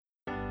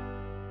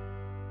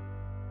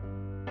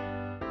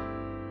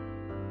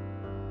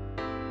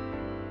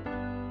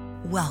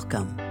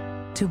Welcome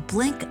to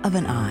Blink of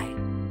an Eye,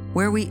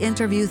 where we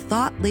interview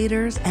thought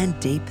leaders and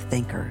deep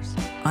thinkers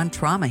on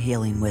trauma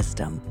healing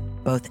wisdom,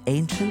 both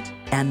ancient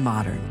and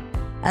modern,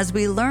 as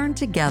we learn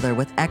together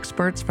with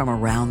experts from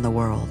around the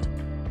world.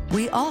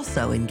 We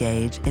also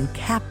engage in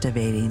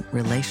captivating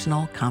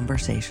relational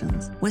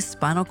conversations with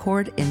spinal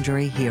cord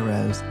injury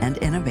heroes and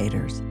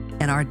innovators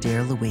in our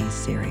Dear Louise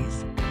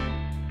series.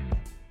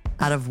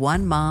 Out of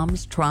one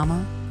mom's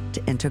trauma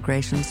to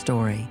integration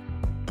story,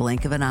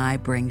 Blink of an Eye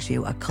brings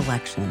you a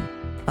collection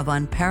of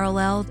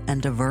unparalleled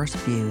and diverse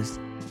views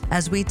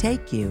as we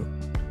take you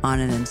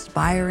on an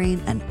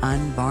inspiring and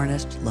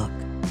unvarnished look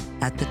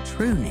at the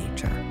true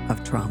nature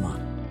of trauma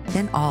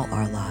in all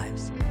our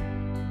lives.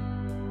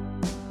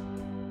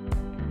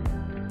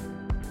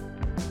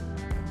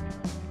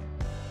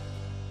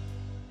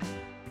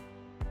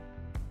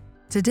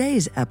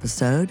 Today's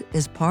episode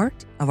is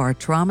part of our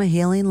Trauma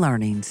Healing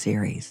Learning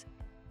series,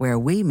 where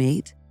we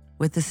meet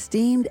with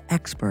esteemed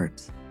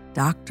experts,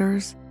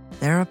 doctors,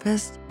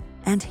 therapists,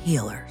 and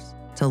healers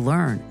to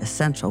learn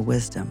essential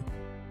wisdom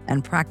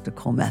and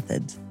practical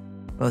methods,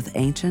 both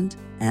ancient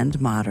and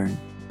modern,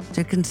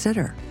 to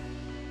consider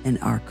in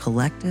our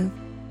collective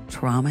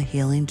trauma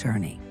healing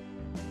journey.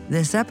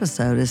 This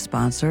episode is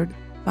sponsored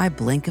by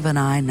Blink of an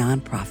Eye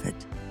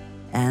nonprofit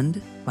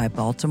and by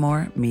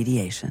Baltimore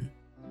Mediation.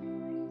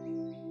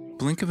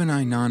 Blink of an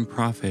Eye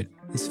nonprofit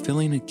is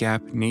filling a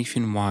gap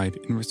nationwide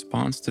in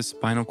response to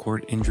spinal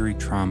cord injury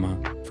trauma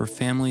for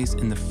families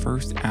in the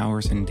first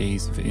hours and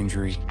days of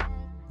injury.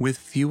 With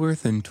fewer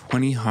than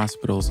 20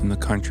 hospitals in the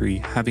country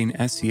having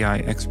SCI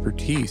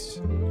expertise,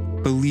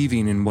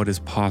 believing in what is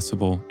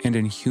possible and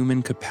in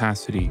human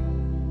capacity,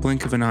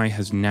 Blink of an Eye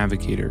has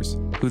navigators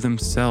who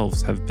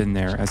themselves have been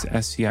there as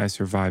SCI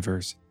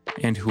survivors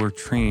and who are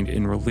trained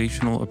in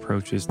relational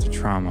approaches to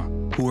trauma,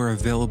 who are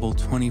available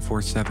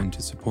 24/7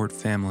 to support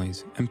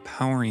families,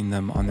 empowering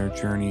them on their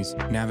journeys,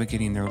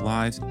 navigating their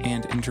lives,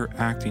 and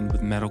interacting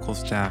with medical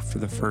staff for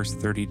the first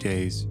 30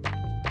 days.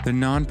 The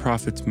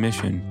nonprofit's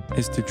mission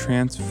is to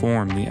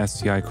transform the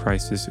SCI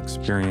crisis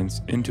experience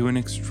into an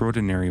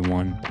extraordinary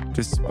one,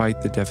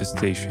 despite the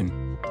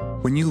devastation.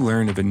 When you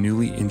learn of a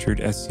newly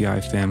injured SCI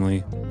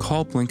family,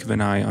 call Blink of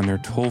an Eye on their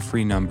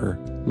toll-free number,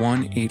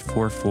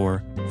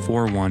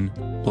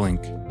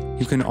 1-844-41-BLINK.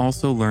 You can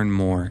also learn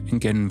more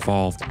and get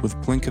involved with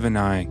Blink of an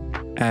Eye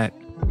at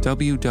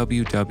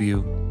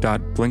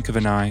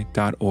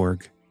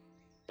www.blinkofaneye.org.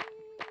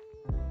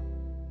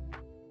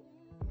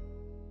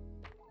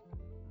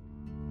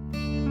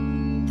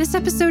 This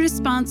episode is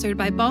sponsored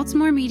by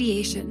Baltimore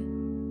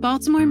Mediation.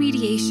 Baltimore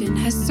Mediation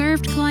has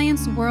served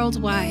clients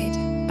worldwide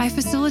by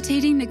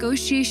facilitating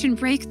negotiation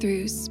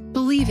breakthroughs,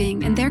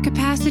 believing in their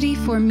capacity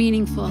for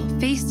meaningful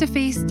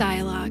face-to-face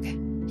dialogue.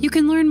 You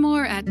can learn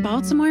more at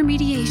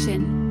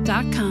baltimoremediation.com.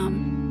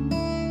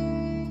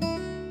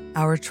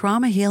 Our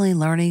trauma healing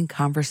learning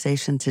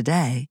conversation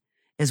today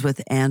is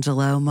with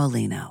Angelo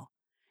Molino,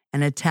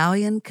 an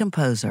Italian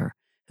composer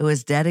who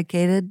has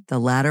dedicated the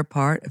latter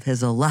part of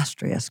his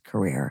illustrious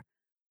career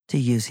to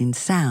using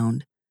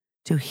sound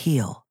to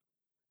heal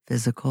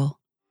physical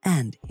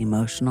and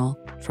emotional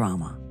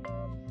trauma.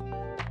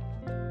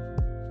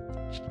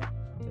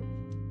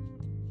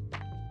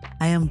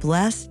 I am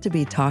blessed to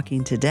be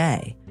talking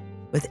today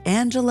with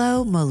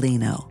Angelo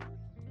Molino.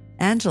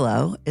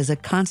 Angelo is a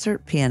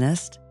concert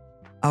pianist,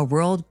 a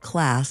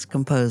world-class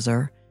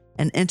composer,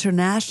 and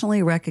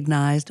internationally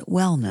recognized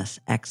wellness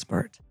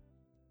expert.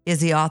 He is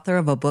the author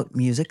of a book,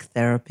 Music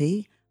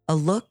Therapy, A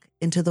Look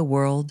into the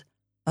World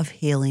of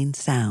Healing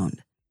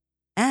Sound.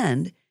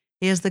 And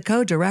he is the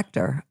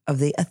co-director of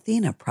the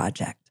Athena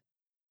Project.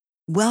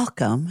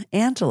 Welcome,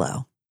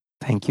 Angelo.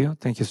 Thank you.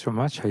 Thank you so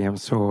much. I am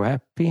so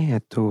happy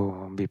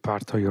to be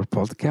part of your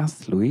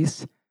podcast,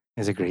 Luis.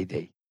 It's a great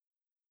day.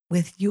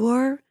 With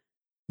your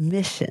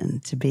mission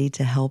to be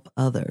to help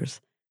others,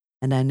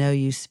 and I know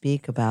you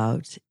speak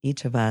about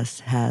each of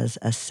us has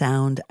a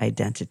sound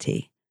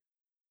identity.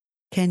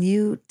 Can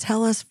you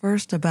tell us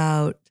first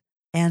about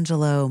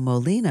Angelo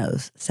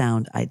Molino's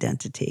sound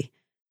identity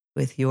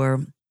with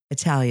your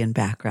Italian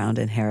background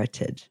and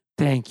heritage?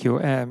 Thank you.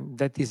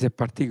 That is a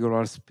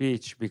particular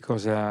speech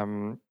because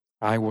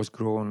I was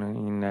grown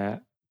in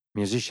a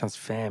musician's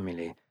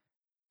family,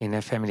 in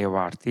a family of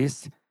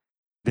artists.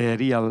 The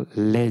real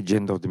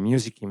legend of the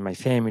music in my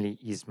family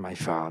is my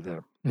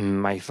father.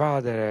 My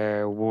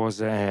father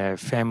was a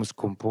famous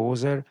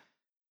composer.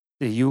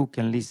 You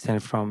can listen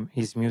from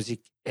his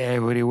music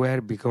everywhere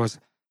because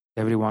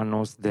everyone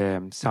knows the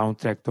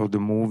soundtrack of the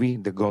movie,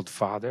 The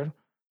Godfather,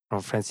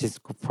 from Francis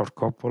Ford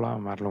Coppola,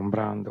 Marlon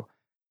Brando.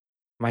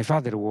 My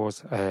father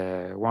was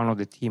one of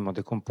the team of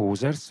the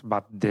composers,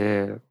 but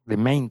the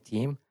main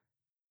team,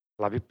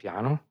 clave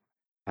piano,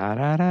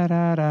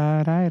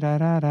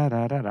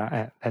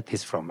 that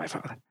is from my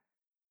father.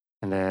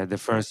 And the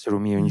first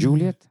Romeo and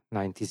Juliet,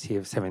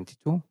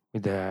 1972,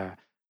 with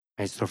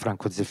Maestro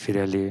Franco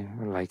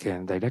Zeffirelli like a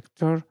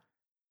director.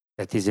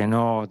 That is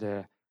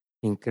another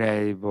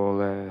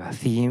incredible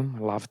theme,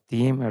 love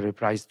theme, a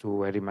reprise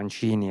to Harry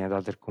Mancini and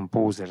other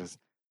composers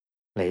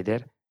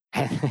later.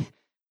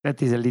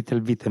 that is a little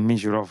bit a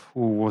measure of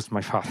who was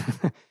my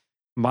father.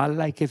 But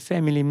like a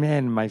family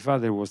man, my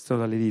father was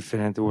totally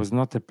different. He was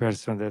not a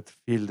person that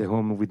filled the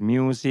home with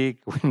music.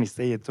 When he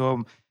stayed at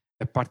home,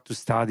 apart to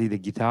study the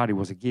guitar, he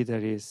was a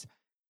guitarist.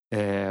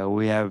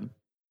 We have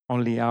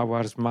only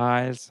our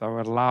smiles,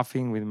 our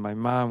laughing with my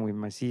mom, with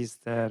my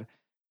sister.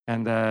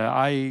 And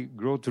I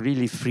grew to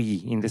really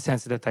free in the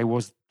sense that I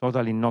was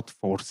totally not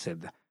forced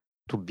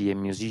to be a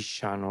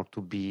musician or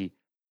to be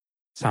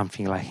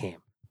something like him.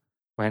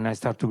 When I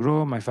start to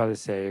grow, my father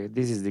said,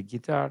 this is the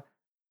guitar,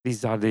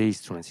 these are the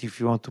instruments. If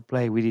you want to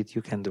play with it,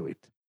 you can do it.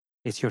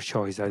 It's your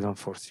choice, I don't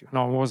force you.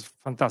 No, it was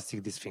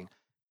fantastic, this thing.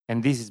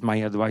 And this is my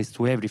advice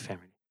to every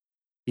family.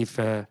 If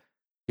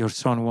your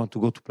son wants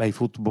to go to play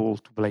football,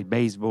 to play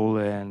baseball,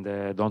 and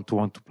don't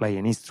want to play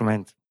an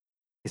instrument,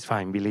 it's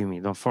fine, believe me.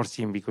 Don't force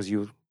him because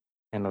you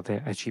cannot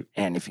achieve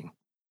anything.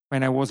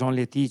 When I was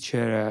only a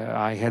teacher,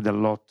 I had a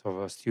lot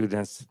of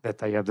students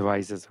that I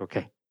advised,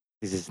 okay,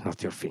 this is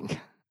not your thing.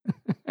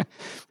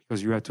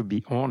 Because you have to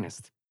be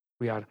honest.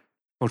 We are,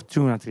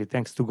 fortunately,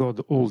 thanks to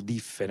God, all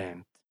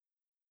different,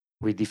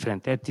 with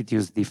different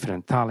attitudes,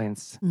 different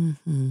talents,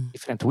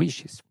 different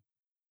wishes.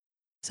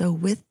 So,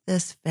 with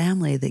this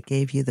family that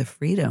gave you the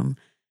freedom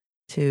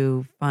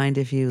to find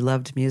if you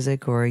loved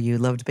music or you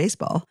loved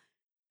baseball,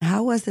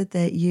 how was it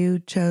that you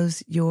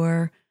chose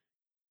your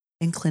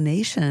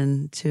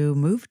inclination to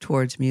move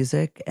towards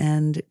music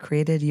and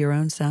created your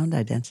own sound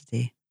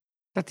identity?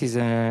 That is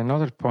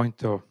another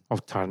point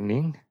of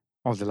turning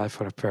of the life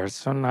of a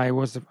person. I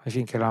was, I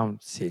think,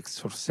 around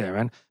 6 or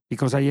 7,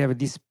 because I have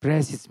this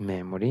precise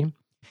memory.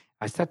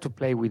 I started to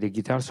play with the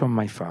guitars of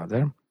my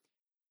father,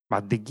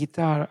 but the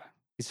guitar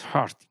is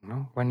hurting,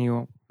 no? When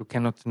you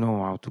cannot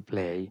know how to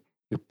play,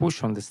 you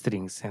push on the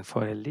strings, and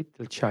for a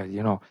little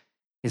child,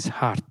 it's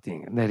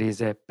hurting. There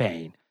is a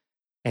pain.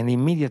 And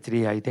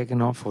immediately I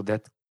taken off of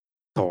that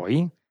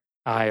toy.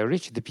 I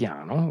reached the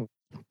piano,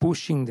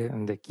 pushing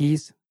the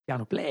keys,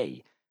 piano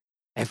play.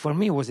 And for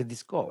me, it was a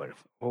discovery.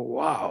 Oh,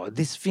 wow,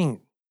 this thing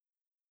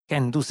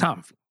can do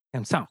something,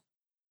 can sound.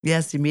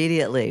 Yes,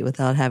 immediately,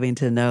 without having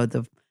to know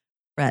the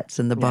frets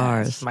and the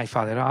bars. Yes, my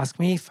father asked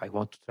me if I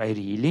want to try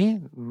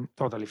really,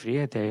 totally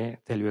free. I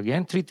tell you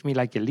again, treat me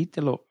like a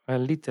little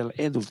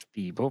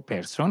adult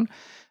person.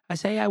 I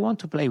say, I want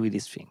to play with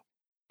this thing.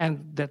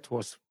 And that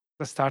was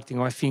the starting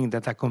of a thing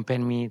that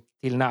accompanied me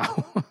till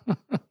now.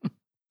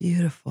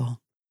 Beautiful.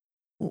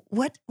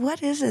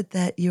 What is it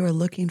that you're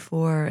looking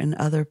for in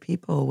other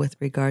people with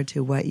regard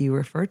to what you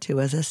refer to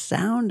as a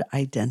sound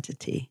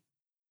identity?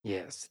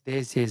 Yes,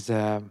 this is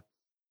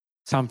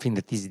something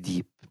that is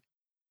deep,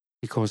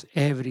 because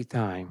every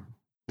time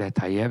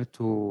that I have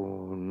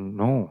to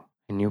know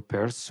a new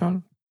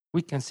person,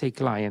 we can say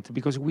client,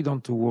 because we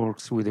don't work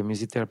with the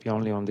music therapy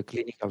only on the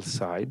clinical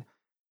side.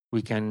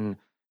 We can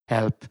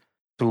help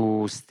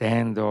to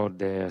stand or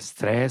the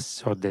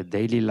stress or the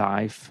daily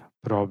life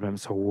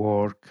problems of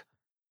work,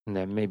 and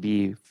then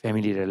maybe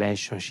family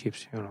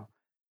relationships.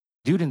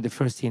 During the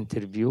first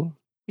interview,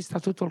 we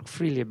start to talk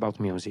freely about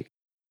music.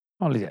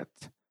 Only that.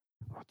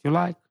 What you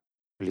like,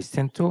 you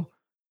listen to,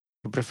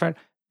 you prefer,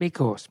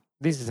 because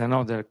this is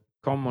another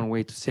common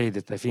way to say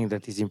that I think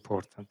that is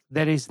important.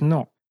 There is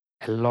not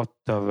a lot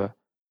of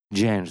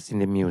genres in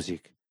the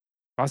music.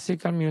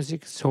 Classical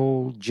music,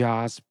 soul,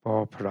 jazz,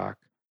 pop, rock.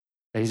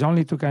 There is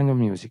only two kinds of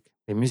music.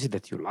 The music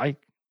that you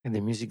like and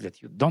the music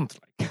that you don't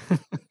like.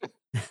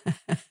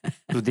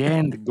 To the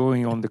end,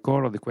 going on the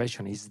core of the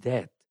question is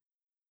that.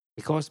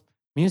 Because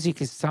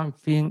music is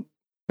something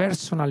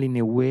personal in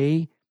a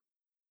way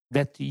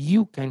that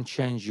you can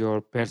change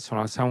your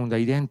personal sound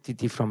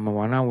identity from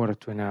 1 hour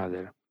to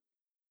another.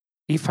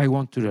 If I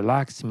want to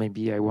relax,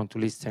 maybe I want to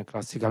listen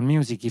classical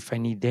music. If I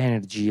need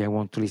energy, I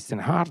want to listen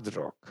hard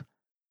rock.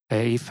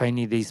 If I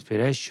need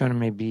inspiration,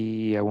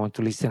 maybe I want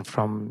to listen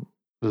from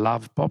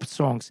love pop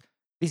songs.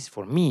 This is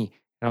for me.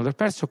 Another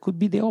person could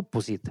be the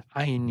opposite.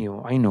 I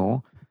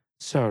know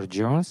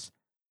surgeons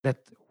that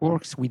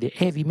works with the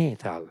heavy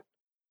metal.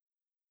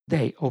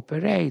 They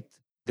operate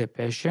the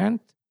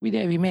patient with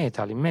heavy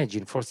metal.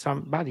 Imagine, for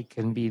somebody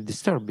can be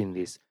disturbing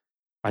this.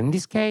 But in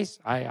this case,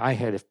 I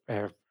had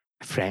a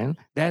friend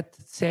that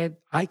said,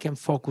 I can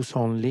focus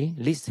only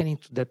listening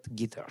to that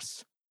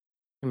guitars.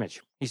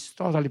 Imagine, it's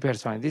totally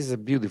personal. This is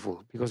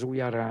beautiful, because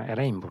we are a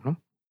rainbow, no?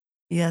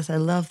 Yes, I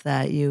love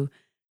that. You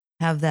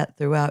have that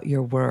throughout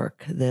your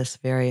work, this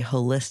very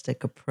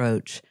holistic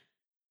approach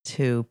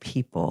to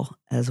people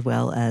as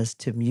well as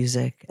to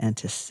music and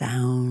to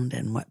sound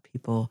and what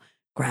people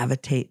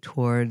gravitate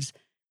towards.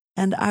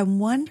 And I'm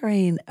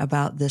wondering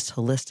about this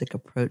holistic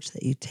approach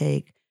that you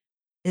take.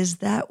 Is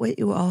that what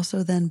you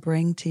also then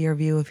bring to your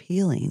view of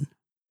healing,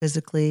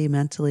 physically,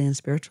 mentally, and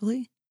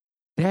spiritually?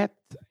 That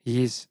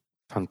is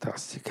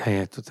fantastic, I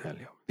have to tell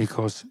you,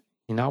 because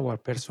in our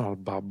personal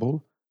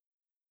bubble,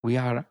 we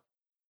are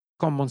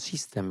common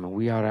system.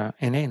 We are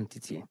an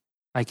entity.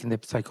 Like in the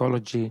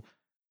psychology,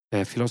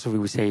 philosophy,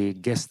 we say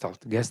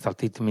gestalt.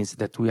 Gestalt, it means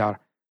that we are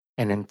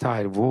an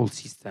entire whole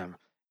system.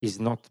 It's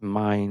not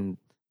mind,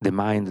 the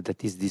mind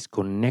that is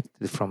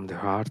disconnected from the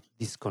heart,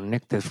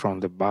 disconnected from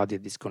the body,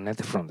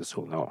 disconnected from the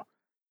soul. No,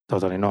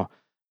 totally no.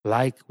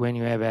 Like when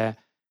you have a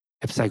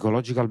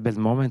psychological bad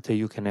moment,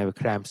 you can have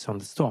cramps on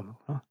the stomach.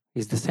 No?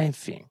 It's the same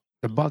thing.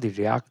 The body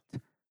reacts,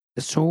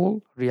 the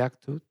soul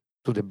reacts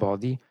to the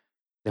body.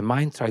 The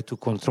mind tries to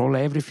control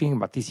everything,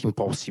 but it's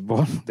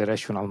impossible, the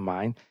rational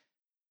mind.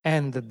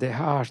 And the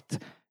heart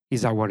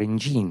is our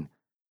engine.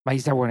 But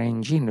it's our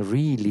engine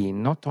really,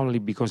 not only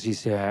because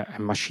it's a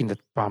machine that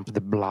pumps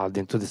the blood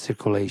into the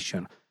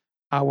circulation.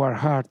 Our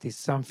heart is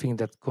something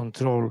that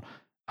controls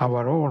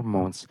our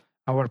hormones,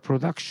 our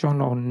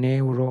production of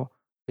neuro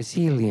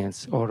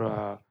resilience,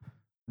 or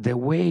the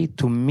way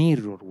to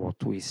mirror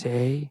what we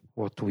say,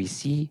 what we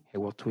see,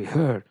 and what we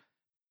hear.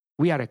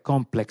 We are a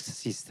complex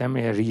system,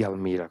 a real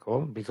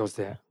miracle, because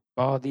the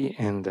body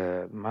and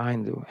the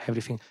mind,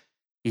 everything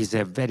is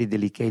a very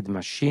delicate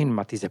machine,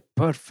 but is a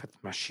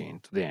perfect machine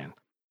to the end.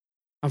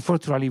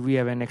 Unfortunately, we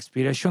have an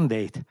expiration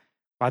date,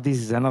 but this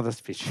is another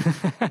speech.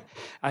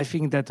 I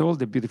think that all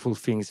the beautiful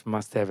things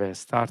must have a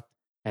start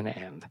and an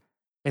end.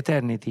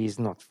 Eternity is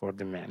not for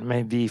the man,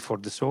 maybe for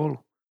the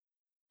soul.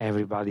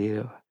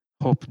 Everybody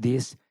hope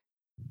this.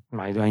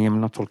 I am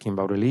not talking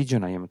about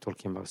religion, I am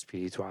talking about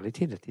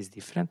spirituality, that is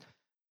different.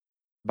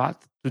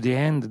 But to the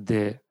end,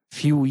 the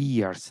few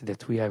years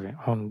that we have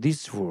on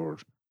this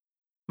world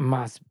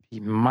must,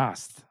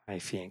 I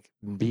think,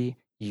 be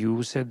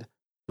used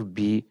to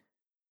be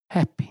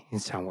happy in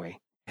some way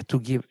and to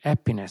give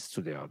happiness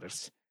to the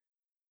others.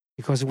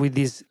 Because with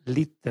this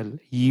little,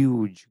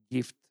 huge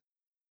gift,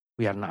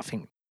 we are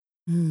nothing.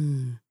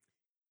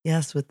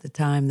 Yes, with the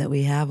time that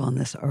we have on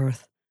this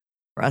earth,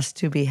 for us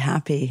to be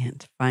happy and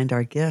to find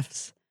our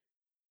gifts.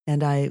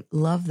 And I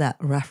love that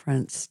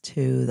reference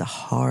to the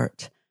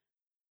heart,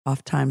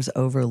 oftentimes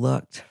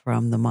overlooked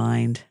from the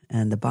mind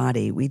and the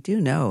body. We do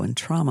know in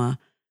trauma,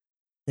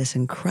 this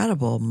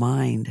incredible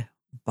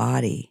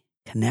mind-body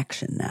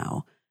connection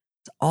now.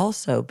 It's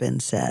also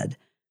been said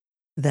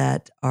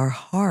that our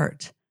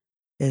heart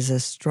is a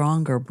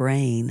stronger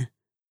brain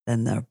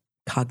than the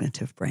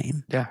cognitive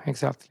brain. Yeah,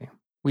 exactly.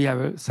 We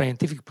have a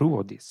scientific proof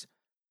of this.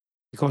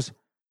 Because,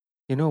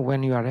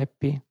 when you are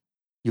happy,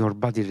 your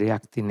body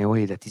reacts in a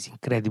way that is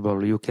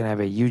incredible. You can have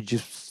a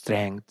huge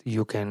strength.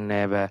 You can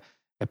have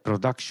a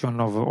production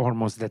of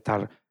hormones that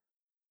are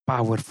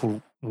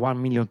powerful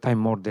 1 million times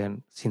more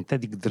than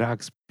synthetic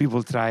drugs.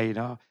 People try,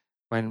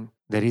 when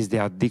there is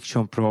the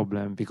addiction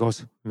problem,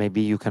 because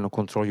maybe you cannot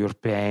control your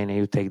pain, and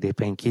you take the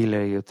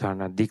painkiller, you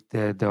turn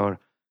addicted, or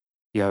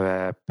you have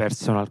a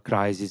personal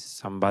crisis,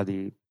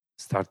 somebody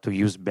start to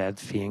use bad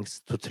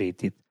things to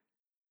treat it.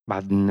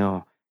 But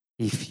no,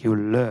 if you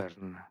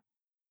learn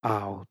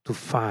how to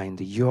find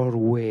your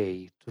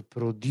way to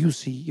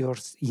produce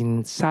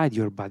inside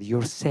your body,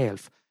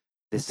 yourself,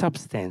 the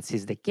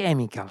substances, the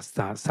chemical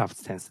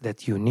substance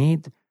that you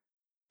need,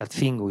 that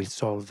thing will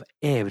solve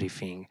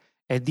everything.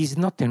 And this is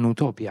not an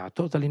utopia,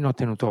 totally not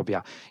an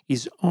utopia.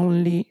 It's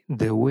only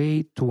the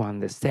way to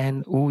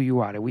understand who you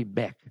are. We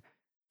back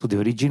to the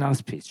original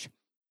speech.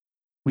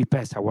 We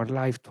pass our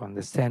life to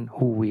understand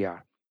who we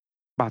are.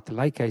 But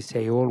like I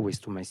say always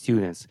to my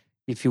students,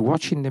 if you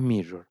watch in the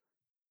mirror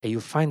and you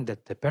find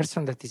that the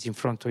person that is in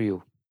front of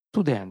you,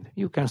 to the end,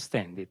 you can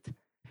stand it.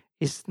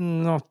 It's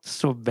not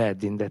so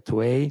bad in that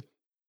way.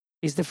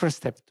 It's the first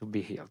step to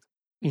be healed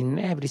in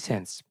every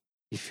sense.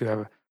 If you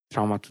have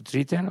trauma to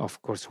treat it,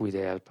 of course, with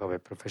the help of a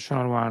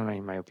professional one,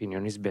 in my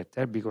opinion, is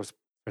better, because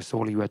first of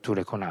all, you have to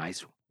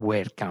recognize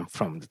where come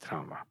from the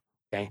trauma.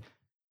 Okay?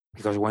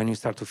 Because when you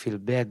start to feel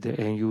bad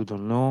and you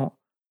don't know,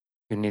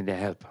 you need the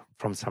help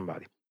from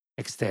somebody,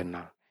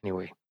 external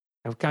anyway.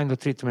 A kind of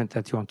treatment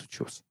that you want to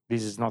choose.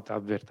 This is not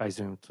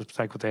advertising to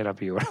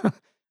psychotherapy or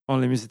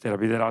only music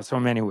therapy. There are so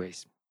many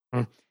ways.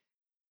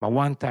 But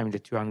one time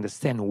that you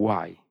understand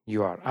why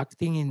you are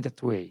acting in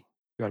that way,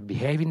 you are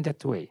behaving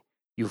that way,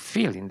 you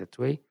feel in that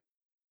way,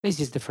 this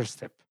is the first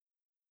step.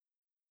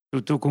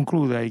 To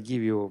conclude, I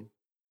give you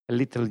a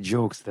little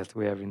jokes that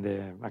we have in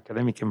the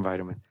academic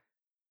environment.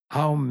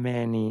 How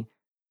many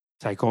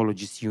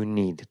psychologists you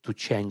need to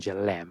change a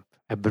lamp,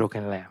 a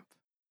broken lamp?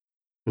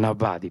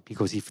 Nobody,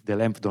 because if the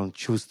lamp don't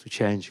choose to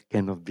change, it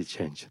cannot be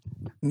changed.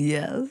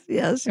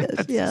 Yes.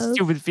 That's a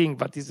stupid thing,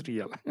 but it's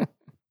real.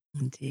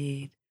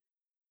 Indeed.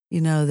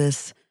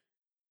 This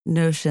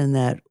notion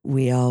that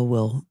we all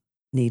will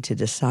need to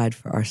decide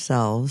for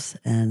ourselves,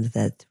 and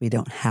that we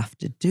don't have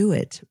to do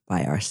it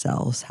by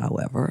ourselves,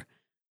 however,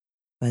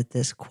 but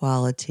this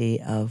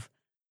quality of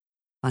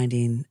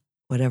finding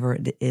whatever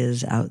it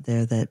is out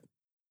there that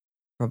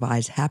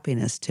provides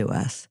happiness to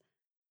us.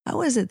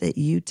 How is it that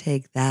you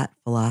take that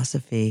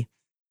philosophy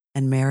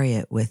and marry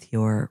it with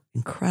your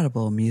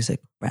incredible music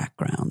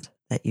background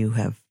that you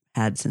have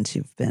had since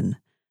you've been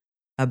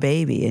a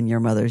baby in your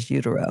mother's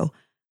utero,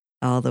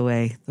 all the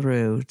way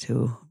through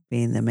to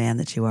being the man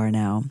that you are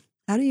now?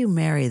 How do you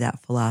marry that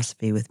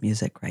philosophy with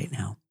music right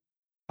now?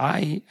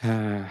 I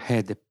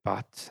had a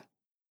path,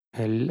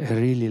 a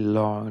really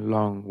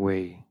long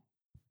way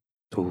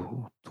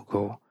to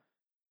go.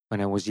 when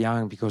I was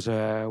young, because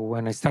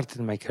when I started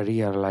my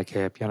career like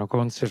a piano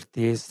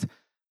concertist,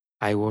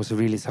 I was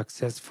really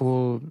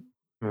successful.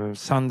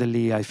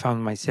 Suddenly, I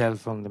found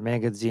myself on the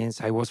magazines.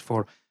 I was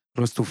for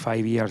close to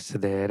 5 years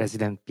the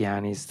resident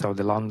pianist of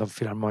the London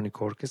Philharmonic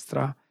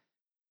Orchestra,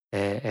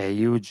 a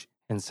huge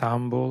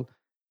ensemble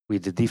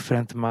with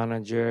different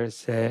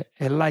managers,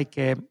 like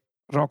a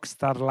rock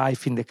star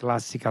life in the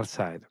classical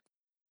side.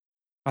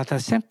 But at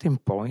a certain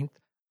point,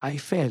 I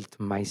felt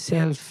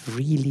myself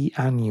really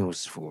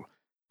unuseful.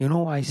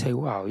 I say,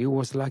 wow, you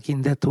was lucky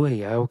in that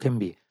way. How can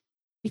be?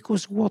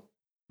 Because what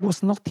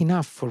was not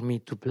enough for me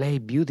to play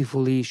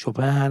beautifully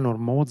Chopin or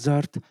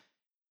Mozart,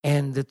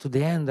 and to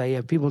the end, I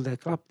have people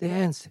that clap their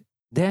hands.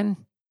 Then,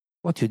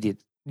 what you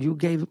did? You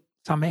gave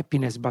some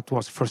happiness, but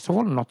was first of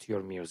all not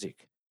your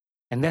music,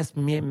 and that's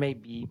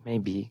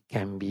maybe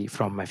can be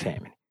from my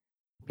family,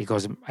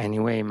 because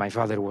anyway, my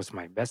father was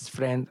my best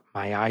friend,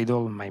 my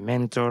idol, my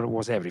mentor,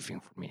 was everything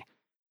for me.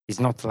 It's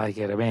not like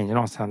a revenge,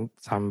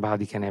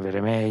 somebody can have a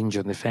revenge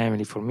on the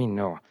family. For me,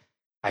 no.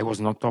 I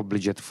was not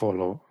obliged to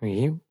follow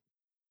him,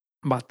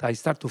 but I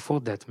start to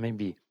thought that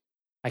maybe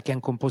I can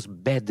compose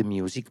bad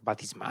music,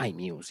 but it's my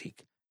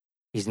music.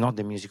 It's not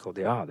the music of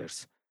the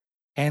others.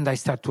 And I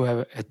start to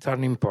have a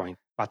turning point.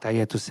 But I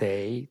had to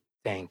say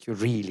thank you,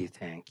 really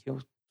thank you,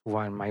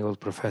 to my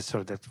old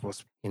professor that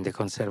was in the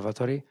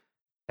conservatory,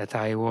 that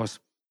I was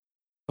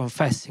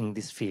confessing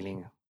this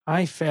feeling.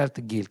 I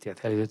felt guilty, I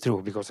tell you the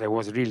truth, because I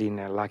was really in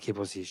a lucky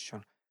position.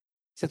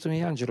 He said to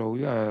me,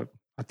 Angelo,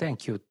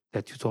 thank you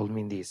that you told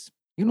me this.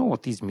 You know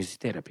what is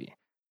music therapy? I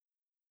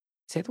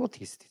said, what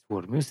is this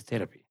word, music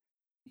therapy?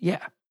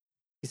 Yeah,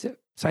 it's a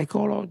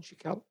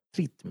psychological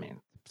treatment,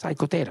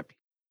 psychotherapy.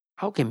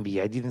 How can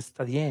be? I didn't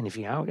study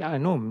anything. I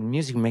know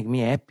music make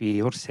me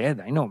happy or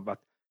sad, I know, but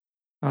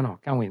no,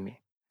 come with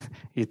me.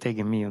 He's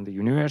taking me on the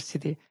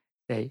university,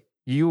 say,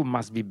 you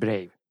must be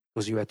brave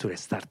because you have to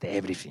restart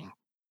everything.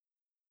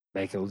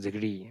 Bachelor's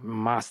degree,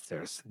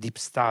 master's, deep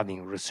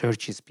studying,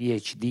 researches,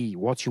 PhD,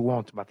 what you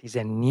want, but it's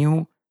a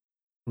new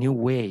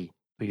way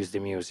to use the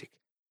music.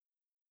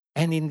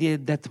 And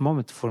indeed, that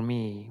moment for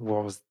me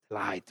was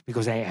light,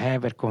 because I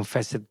never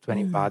confessed to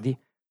anybody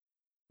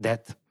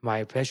that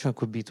my passion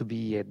could be to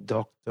be a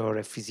doctor,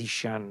 a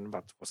physician,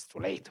 but it was too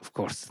late, of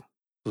course,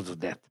 to do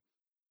that.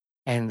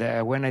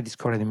 And when I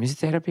discovered the music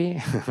therapy,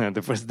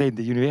 the first day in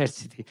the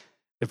university,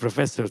 the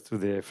professor to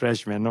the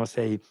freshmen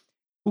say,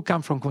 who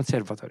come from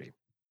conservatory?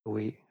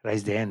 We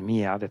raised the hand,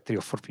 me, other 3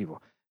 or 4 people.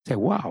 Say,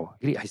 wow,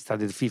 I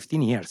studied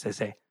 15 years. I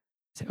say,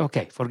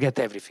 okay, forget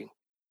everything.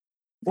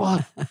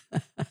 What?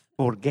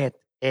 Forget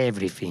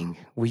everything.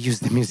 We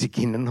use the music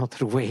in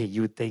another way.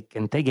 You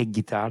can take a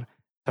guitar,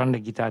 turn the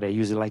guitar and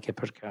use it like a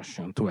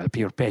percussion to help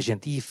your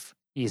patient if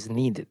is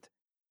needed.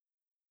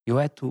 You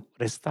have to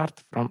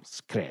restart from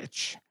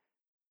scratch.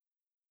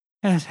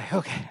 And I say,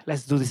 okay,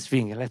 let's do this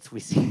thing. Let's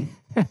see.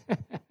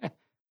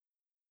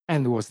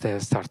 And it was the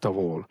start of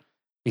all.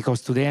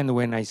 Because to the end,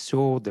 when I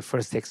saw the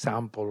first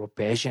example of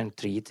patient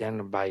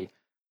treated by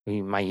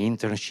my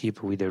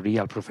internship with the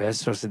real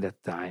professors at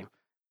that time,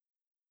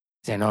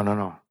 I said,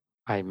 no,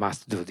 I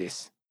must do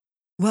this.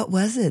 What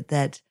was it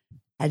that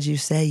had you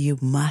say you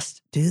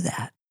must do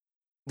that?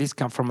 This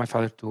came from my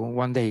father too.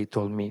 One day he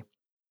told me,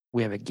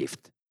 we have a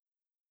gift.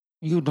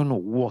 You don't know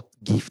what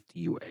gift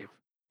you have.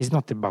 It's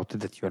not about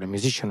that you're a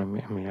musician.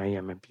 I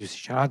am a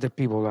musician. Other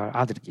people are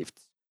other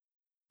gifts.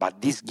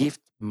 But this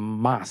gift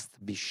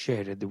must be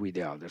shared with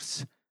the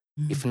others.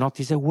 If not,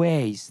 it's a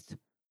waste.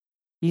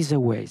 It's a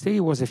waste. He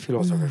was a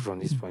philosopher from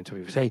this point of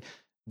view. Say,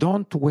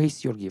 don't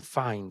waste your gift.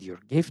 Find your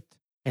gift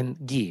and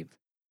give.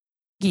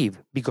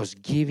 Give, because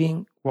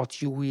giving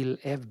what you will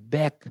have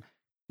back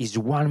is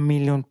 1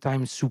 million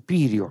times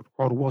superior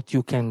or what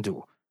you can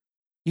do.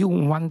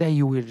 One day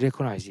you will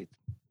recognize it.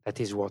 That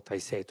is what I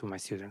say to my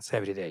students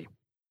every day.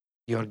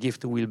 Your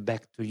gift will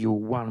back to you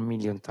 1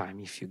 million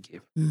times if you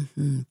give.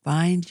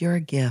 Find your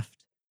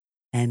gift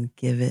and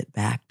give it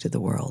back to the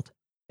world.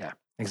 Yeah,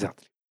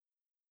 exactly.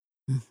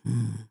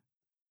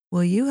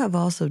 Well, you have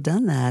also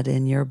done that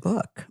in your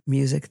book,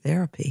 Music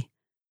Therapy.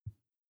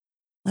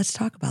 Let's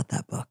talk about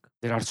that book.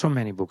 There are so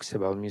many books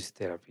about music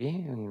therapy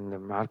in the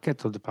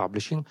market of the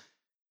publishing,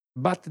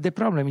 but the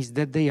problem is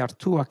that they are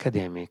too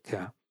academic.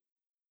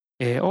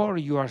 Or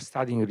you are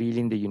studying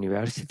really in the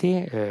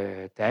university,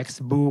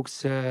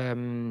 textbooks,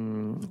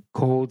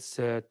 codes,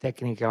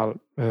 technical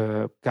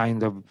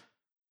kind of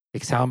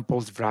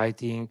examples,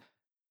 writing,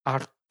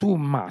 are too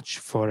much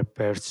for a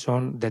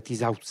person that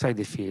is outside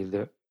the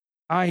field.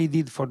 I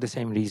did for the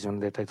same reason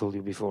that I told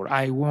you before.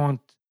 I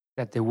want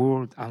that the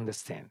world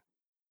understand.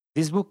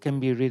 This book can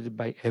be read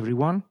by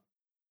everyone.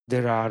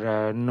 There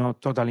are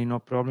totally no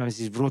problems.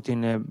 It's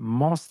written in the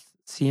most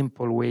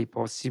simple way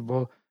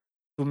possible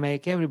to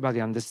make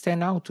everybody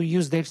understand how to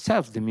use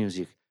themselves the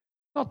music,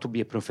 not to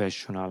be a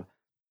professional,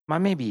 but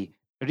maybe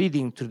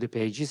reading through the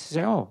pages,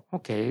 say, oh,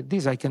 okay,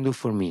 this I can do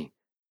for me.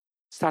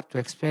 Start to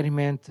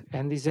experiment,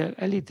 and there's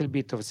a little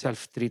bit of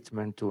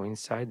self-treatment too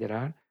inside.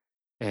 There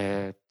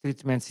are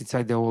treatments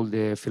inside all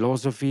the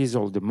philosophies,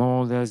 all the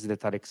models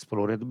that are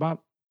explored, but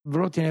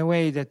brought in a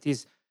way that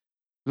is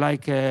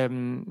like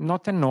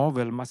not a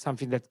novel, but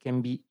something that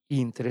can be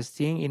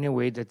interesting in a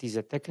way that is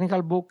a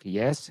technical book,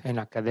 yes, an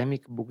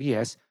academic book,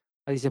 yes,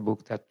 but it's a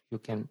book that you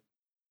can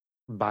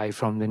buy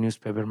from the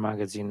newspaper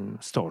magazine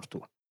store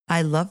too.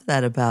 I love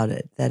that about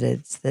it, that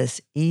it's this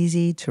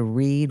easy to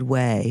read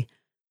way,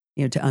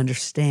 to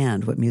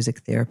understand what music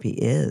therapy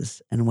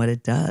is and what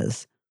it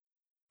does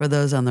for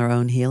those on their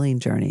own healing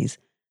journeys.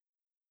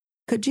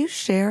 Could you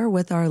share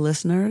with our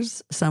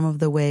listeners some of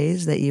the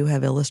ways that you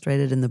have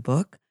illustrated in the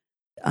book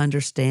to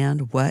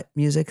understand what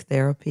music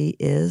therapy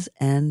is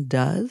and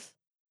does?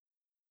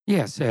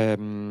 Yes,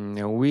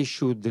 we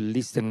should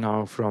listen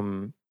now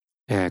from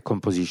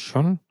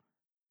composition.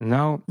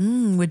 Now,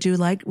 Would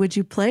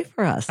you play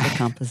for us a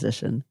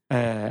composition?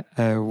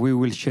 we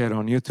will share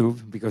on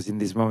YouTube because in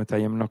this moment I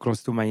am not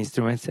close to my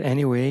instruments.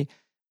 Anyway,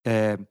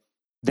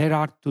 there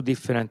are two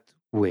different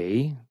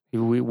ways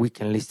we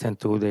can listen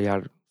to. They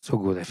are so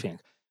good, I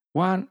think.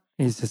 One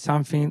is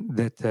something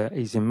that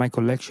is in my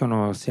collection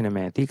of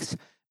cinematics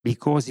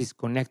because it's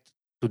connected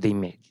to the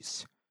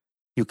images.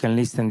 You can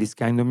listen this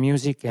kind of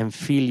music and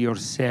feel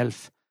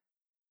yourself,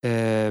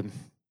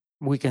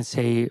 we can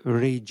say,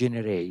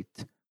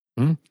 regenerate.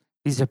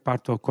 This is a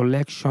part of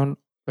collection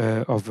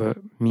of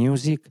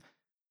music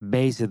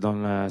based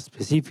on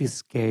specific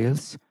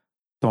scales,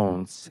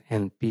 tones,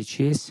 and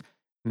pitches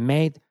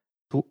made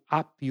to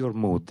up your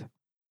mood.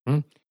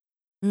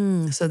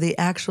 So the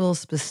actual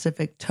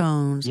specific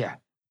tones Yeah,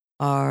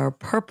 are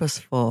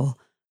purposeful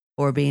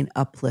for being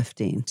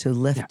uplifting, to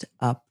lift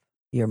up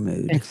your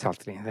mood.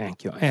 exactly.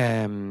 Thank you.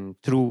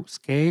 Through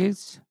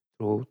scales,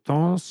 through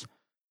tones,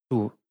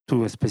 to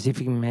a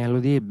specific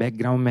melody,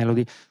 background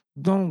melody.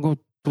 Don't go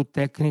too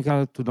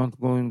technical, don't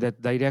go in that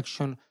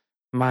direction.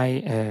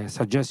 My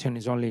suggestion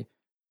is only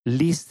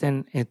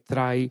listen and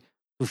try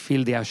to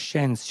feel the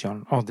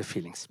ascension of the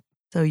feelings.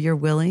 So you're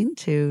willing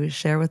to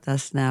share with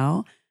us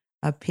now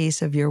a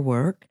piece of your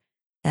work.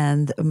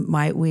 And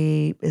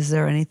is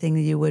there anything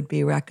that you would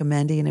be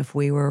recommending if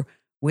we were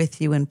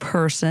with you in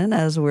person,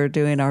 as we're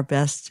doing our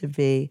best to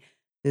be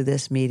through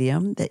this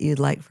medium, that you'd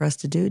like for us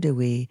to do? Do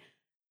we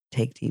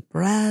take deep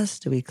breaths?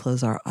 Do we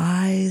close our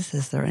eyes?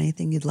 Is there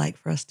anything you'd like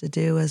for us to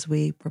do as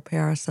we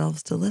prepare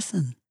ourselves to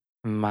listen?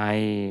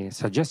 My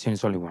suggestion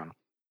is only one.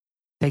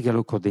 Take a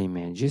look at the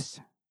images.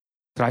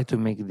 Try to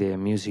make the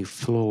music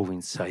flow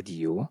inside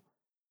you.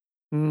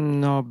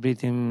 No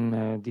breathing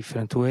a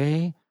different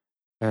way.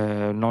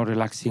 Not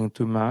relaxing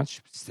too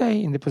much.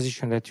 Stay in the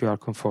position that you are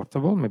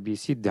comfortable. Maybe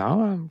sit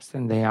down,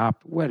 standing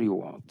up where you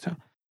want.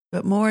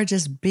 But more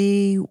just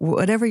be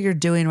whatever you're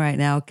doing right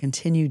now,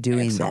 continue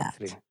doing that.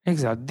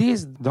 Exactly.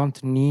 This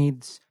don't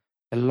need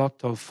a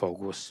lot of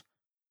focus,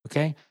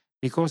 okay?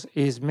 Because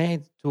it's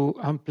made to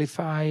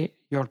amplify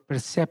your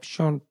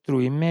perception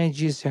through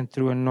images and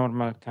through a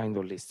normal kind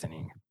of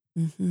listening.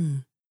 Mm-hmm.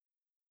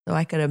 So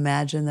I could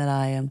imagine that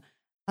I am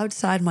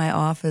outside my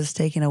office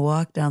taking a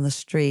walk down the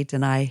street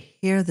and I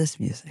hear this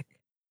music.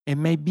 It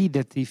may be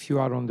that if you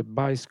are on the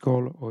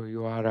bicycle or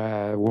you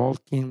are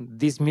walking,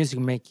 this music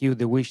make you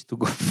the wish to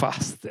go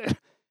faster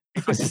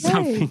because it's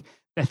something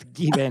that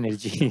give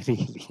energy,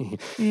 really.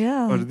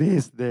 Yeah. For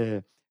this,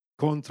 the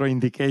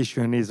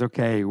contraindication is,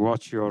 okay,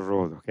 watch your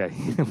road, okay?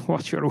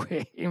 Watch your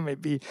way,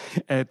 maybe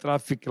a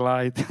traffic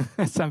light,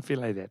 something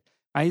like that.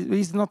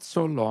 It's not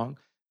so long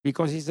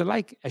because it's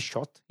like a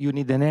shot. You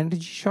need an energy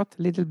shot,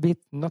 a little bit,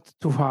 not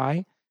too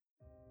high.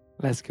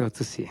 Let's go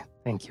to see.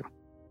 Thank you.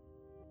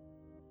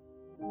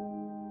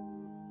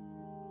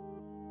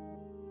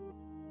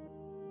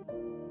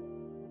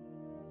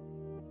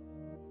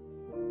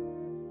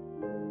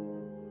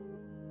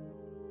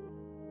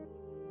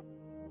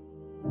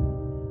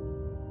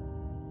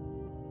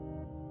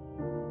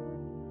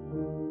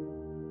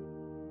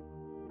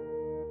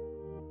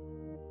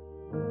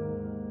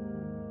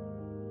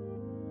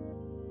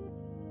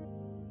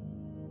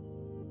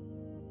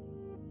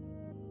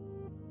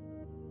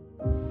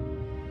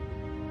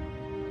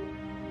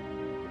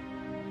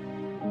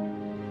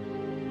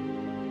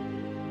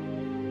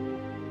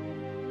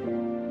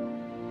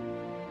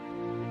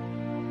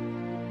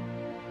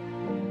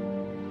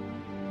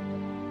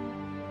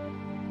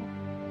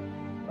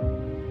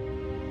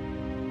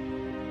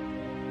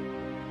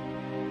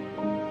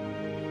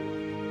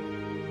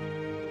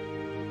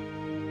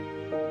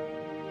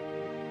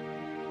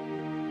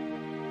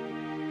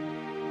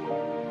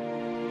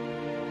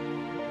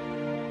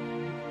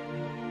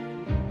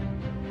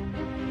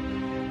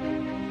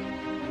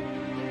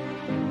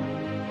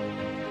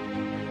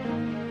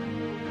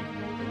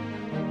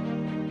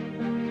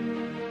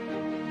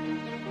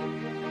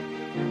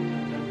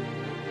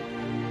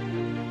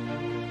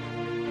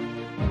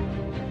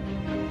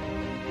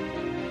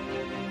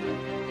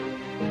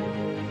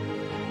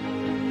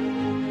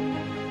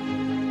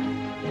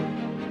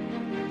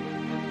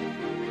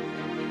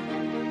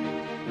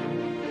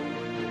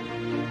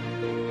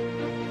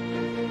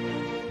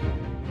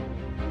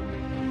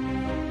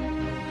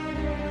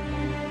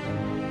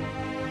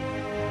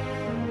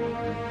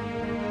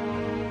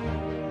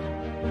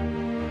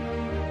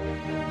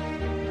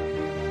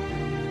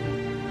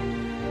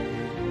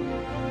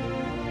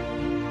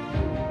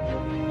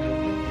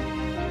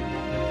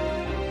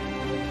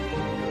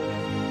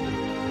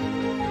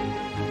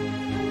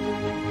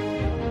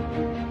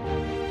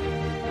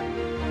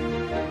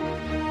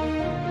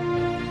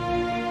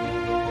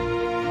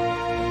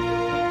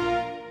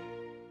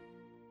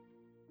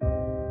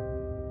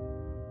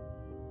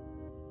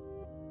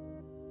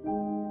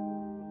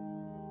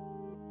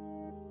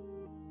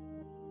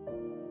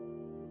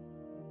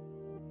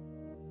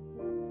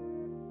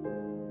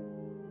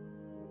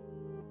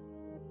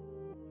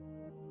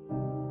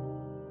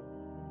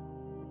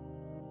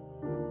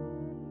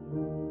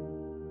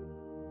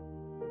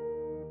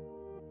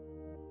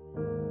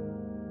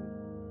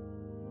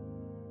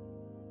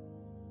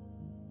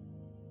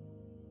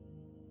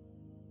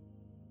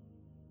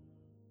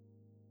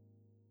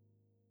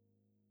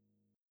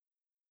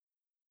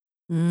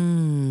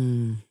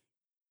 Mm,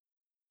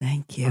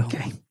 thank you.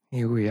 Okay,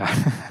 here we are.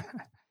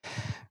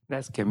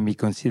 That can be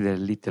considered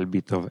a little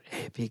bit of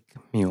epic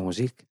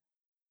music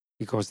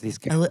because this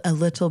can A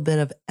little bit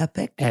of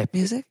epic epic,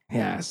 music?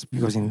 yes,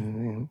 because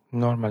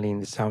normally in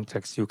the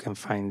soundtracks you can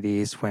find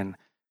this when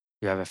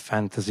you have a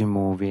fantasy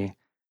movie,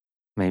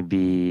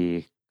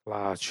 maybe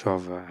clash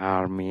of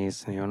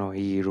armies,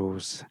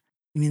 heroes.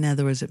 In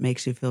other words, it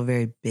makes you feel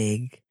very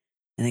big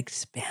and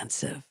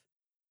expansive.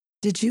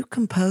 Did you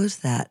compose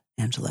that,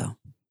 Angelo?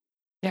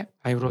 Yeah,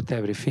 I wrote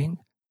everything.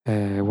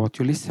 What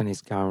you listen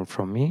is coming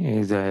from me.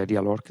 Is a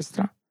real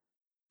orchestra,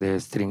 the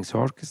strings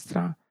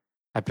orchestra.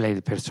 I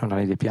played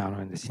personally the piano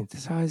and the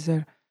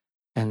synthesizer,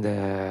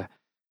 and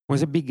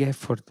was a big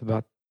effort.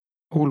 But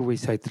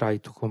always I try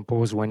to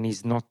compose when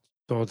it's not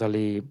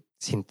totally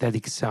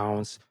synthetic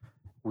sounds,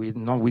 with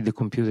not with the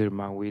computer,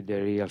 but with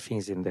the real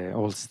things in the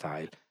old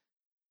style.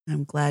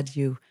 I'm glad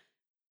you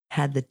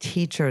had the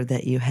teacher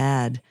that you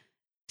had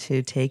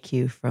to take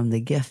you from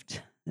the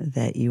gift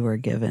that you were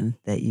given,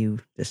 that you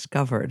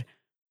discovered,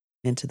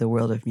 into the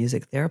world of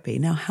music therapy.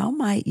 Now, how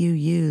might you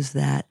use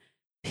that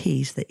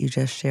piece that you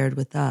just shared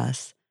with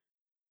us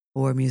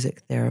for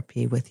music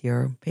therapy with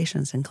your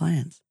patients and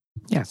clients?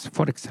 Yes,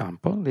 for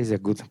example, this is a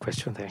good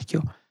question. Thank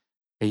you.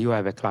 You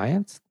have a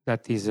client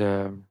that is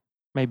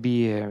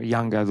maybe a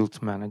young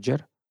adult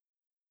manager,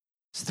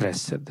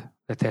 stressed,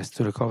 that has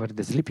to recover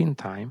the sleeping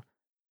time.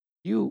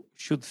 You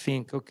should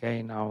think,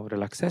 okay, now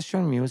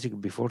relaxation music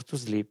before to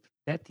sleep.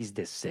 That is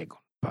the second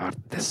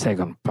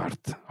part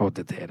of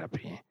the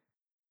therapy.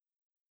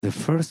 The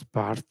first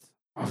part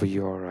of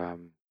your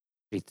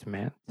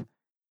treatment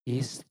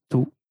is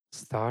to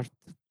start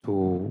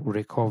to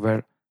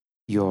recover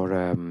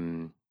your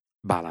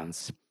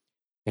balance.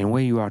 And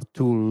when you are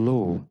too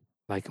low,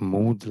 like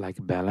mood,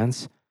 like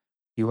balance,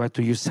 you have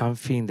to use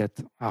something that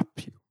up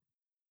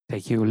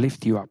you,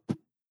 lift you up.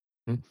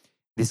 Mm.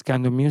 This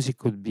kind of music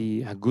could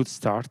be a good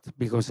start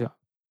because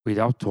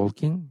without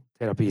talking,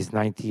 therapy is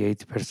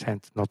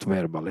 98% not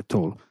verbal at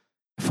all.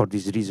 For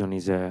this reason,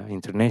 is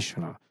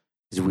international,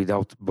 is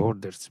without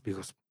borders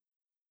because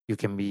you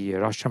can be a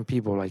Russian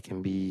people, I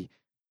can be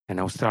an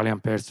Australian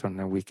person,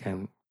 and we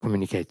can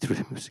communicate through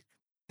the music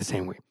the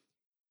same way.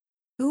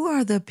 Who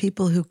are the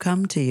people who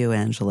come to you,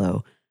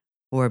 Angelo,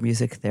 for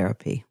music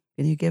therapy?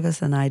 Can you give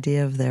us an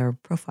idea of their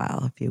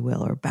profile, if you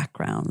will, or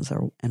backgrounds,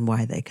 and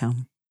why they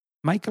come?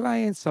 My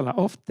clients are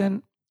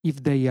often,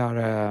 if they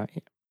are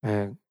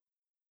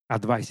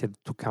advised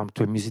to come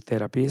to a music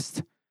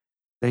therapist,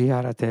 they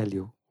are, I tell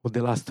you,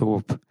 the last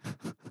hope,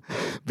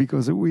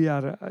 because we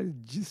are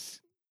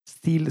just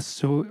still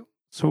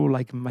so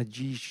like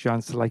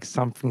magicians, like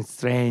something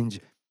strange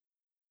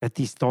that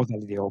is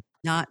totally the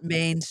opposite. Not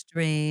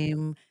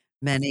mainstream.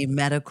 Many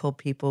medical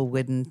people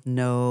wouldn't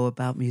know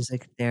about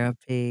music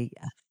therapy.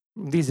 Yeah.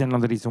 This is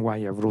another reason why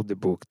I wrote the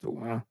book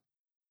too,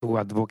 to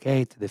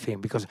advocate the thing,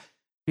 because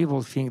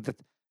people think that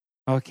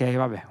okay,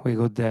 vabbè, we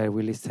go there,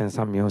 we listen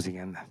some music,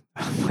 and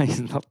it's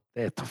not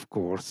that, of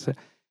course.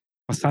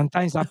 But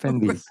sometimes happen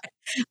Right. this.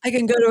 I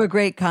can go to a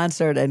great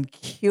concert and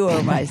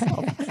cure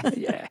myself.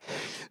 Yeah.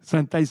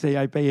 Sometimes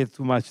I pay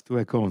too much to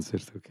a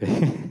concert,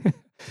 okay?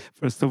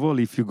 First of all,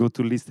 if you go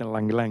to listen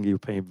Lang Lang, you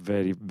pay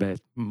very bad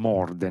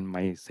more than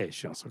my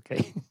sessions,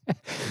 okay?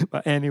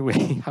 But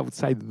anyway,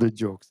 outside the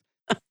jokes,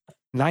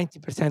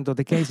 90% of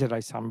the cases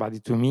write somebody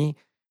to me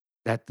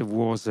that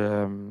was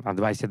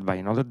advised by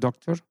another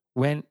doctor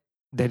when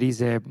there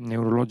is a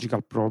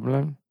neurological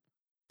problem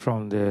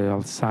from the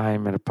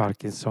Alzheimer,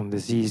 Parkinson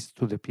disease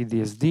to the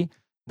PTSD.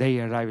 They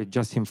arrive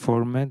just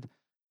informed,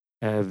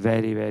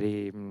 very,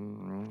 very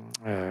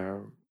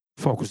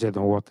focused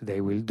on what they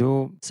will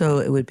do. So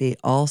it would be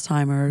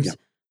Alzheimer's, Yeah.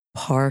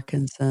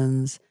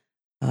 Parkinson's,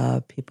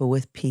 people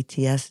with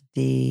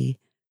PTSD.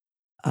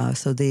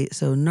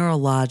 So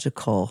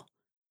neurological,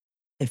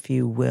 if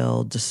you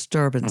will,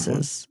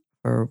 disturbances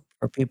for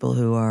people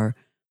who are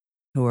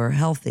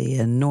healthy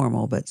and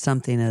normal, but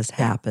something has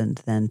Yeah.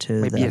 happened then to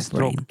Maybe the a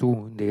stroke brain.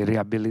 too, the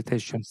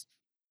rehabilitation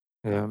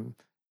um,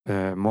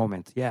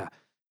 moment. Yeah,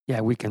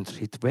 yeah, we can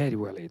treat very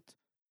well it.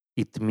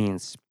 It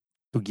means,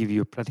 to give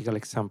you a practical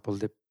example,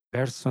 the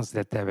persons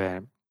that have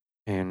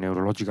a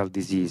neurological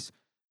disease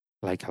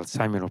like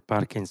Alzheimer or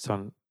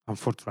Parkinson,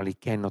 unfortunately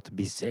cannot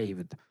be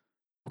saved.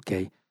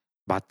 Okay,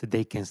 but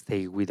they can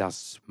stay with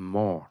us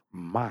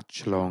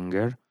much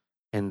longer,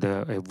 and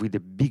with a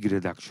big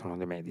reduction of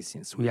the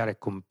medicines. We are a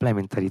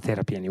complementary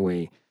therapy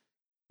anyway.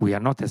 We are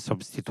not a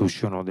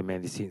substitution of the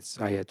medicines.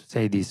 I have to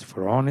say this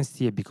for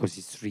honesty and because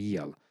it's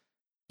real.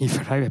 If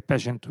I have a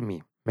patient to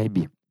me,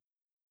 maybe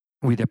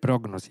with a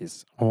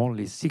prognosis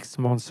only 6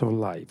 months of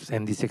life,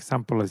 and this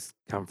example has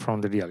come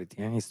from the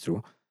reality, and it's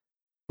true,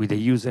 with a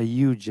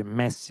huge,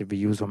 massive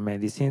use of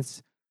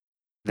medicines,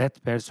 that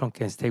person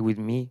can stay with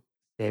me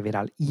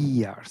several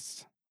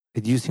years,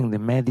 reducing the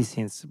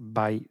medicines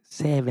by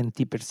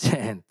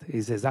 70%.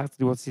 Is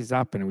exactly what is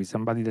happening with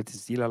somebody that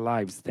is still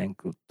alive,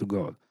 thank to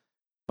God.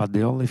 But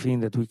the only thing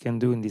that we can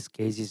do in this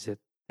case is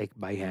take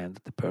by hand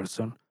the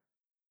person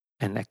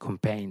and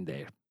accompany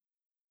there.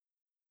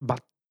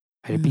 But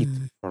I repeat,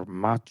 for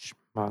much,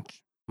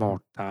 much more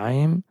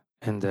time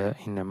and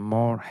in a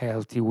more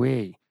healthy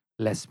way.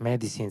 Less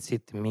medicines,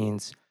 it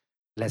means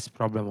less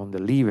problem on the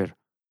liver,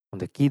 on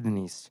the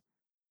kidneys,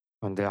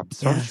 on the Yes,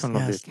 absorption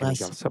of the yes,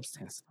 chemical less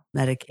substance.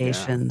 Yeah.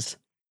 medications,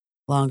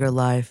 longer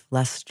life,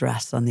 less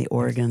stress on the Yes.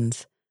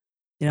 organs.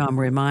 I'm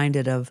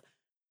reminded of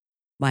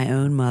my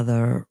own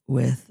mother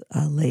with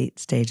late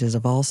stages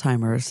of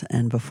Alzheimer's.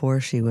 And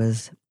before she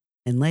was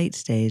in late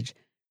stage,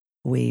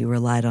 we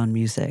relied on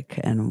music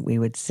and we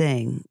would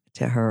sing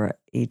to her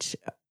each.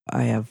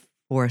 I have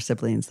four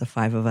siblings. The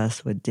five of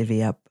us would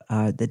divvy up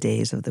the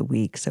days of the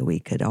week so we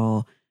could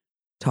all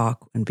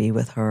talk and be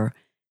with her.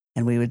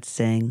 And we would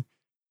sing.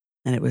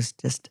 And it was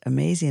just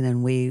amazing.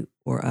 And we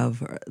were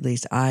or at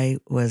least I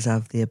was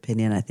of the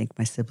opinion, I think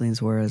my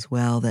siblings were as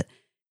well, that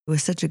it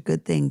was such a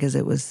good thing because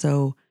it was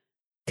so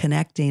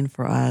connecting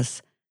for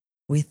us.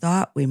 We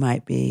thought we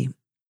might be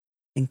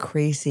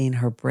increasing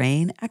her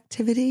brain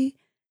activity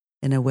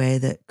in a way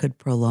that could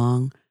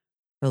prolong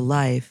her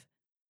life.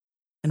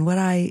 And what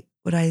I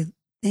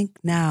think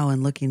now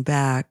and looking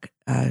back,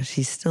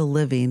 she's still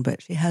living,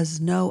 but she has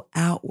no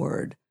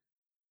outward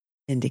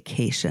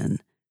indication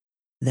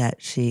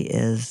that she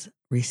is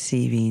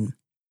receiving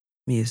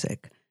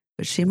music,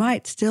 but she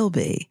might still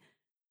be.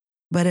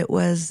 But it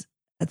was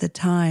at the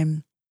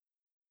time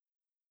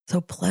so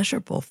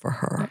pleasurable for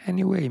her.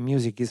 Anyway,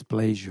 music is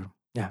pleasure.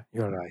 Yeah,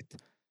 you're right.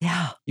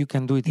 Yeah, You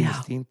can do it yeah.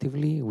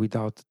 instinctively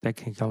without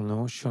technical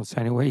notions.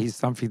 Anyway, it's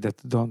something that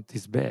don't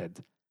is bad.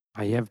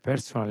 I have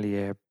personally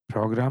a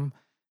program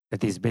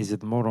that is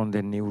based more on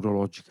the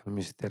neurological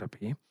music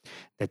therapy,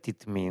 that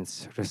it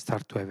means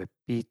restart to have a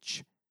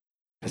pitch,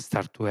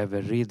 restart to have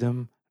a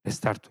rhythm,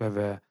 restart to have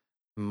a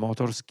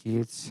motor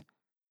skills.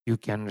 You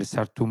can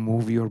restart to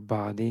move your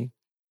body.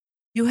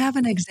 You have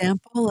an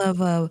example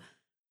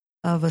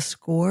of a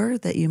score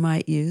that you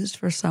might use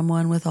for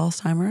someone with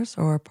Alzheimer's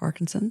or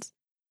Parkinson's?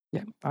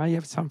 Yeah, I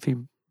have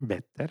something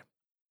better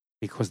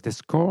because the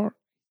score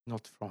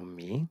not from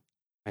me.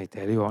 I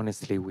tell you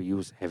honestly, we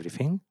use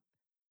everything.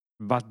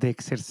 But the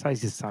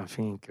exercise is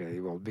something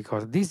incredible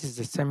because this is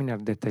a seminar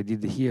that I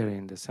did here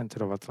in the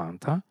center of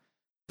Atlanta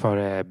for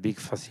a big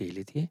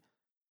facility.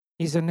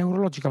 It's a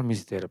neurological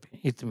music therapy.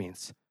 It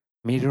means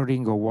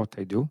mirroring of what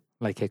I do,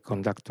 like a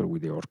conductor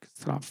with the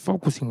orchestra,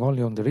 focusing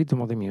only on the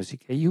rhythm of the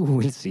music. And you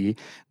will see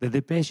that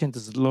the patient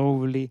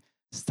slowly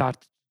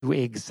start to do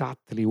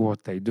exactly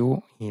what I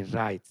do in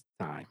right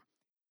time.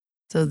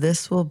 So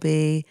this will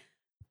be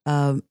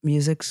a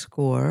music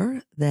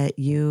score that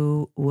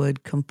you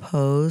would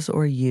compose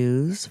or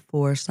use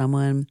for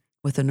someone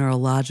with a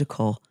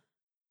neurological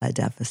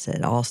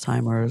deficit,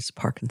 Alzheimer's,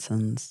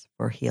 Parkinson's,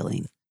 for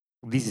healing.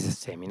 This is a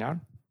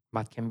seminar,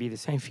 but can be the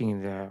same thing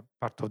in the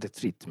part of the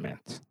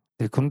treatment.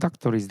 The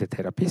conductor is the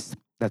therapist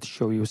that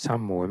show you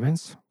some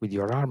movements with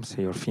your arms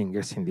and your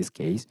fingers in this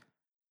case.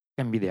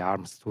 Can be the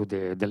arms to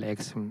the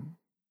legs.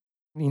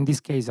 In this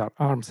case are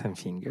arms and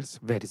fingers,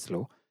 very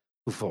slow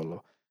to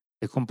follow.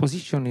 The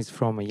composition is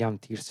from Jan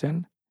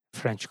Tiersen,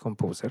 French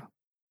composer,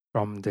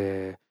 from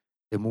the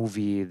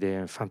movie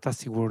The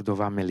Fantastic World of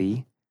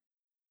Amélie.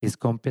 Is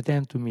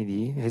competent to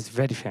MIDI, is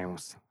very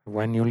famous.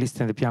 When you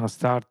listen the piano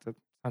start,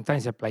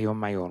 sometimes I play on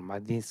my own, but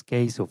in this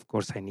case, of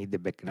course, I need the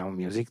background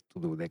music to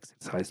do the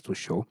exercise to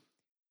show.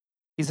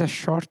 It's a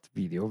short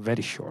video,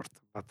 very short,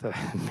 but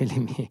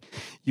believe me,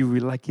 you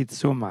will like it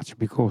so much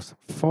because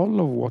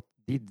follow what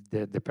did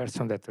the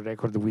person that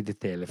recorded with the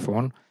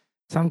telephone.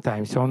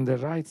 Sometimes on the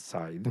right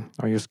side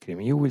of your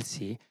screen, you will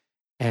see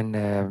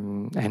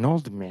an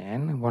old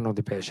man, one of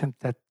the patients,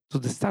 that to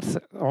the start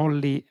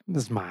only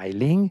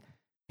smiling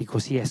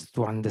because he has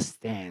to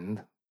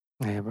understand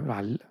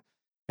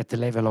at the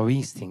level of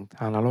instinct,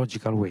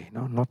 analogical way,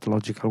 no? Not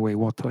logical way,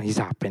 what is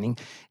happening.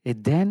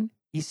 And then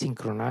he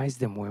synchronized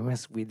the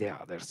movements with the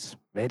others.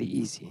 Very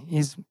easy.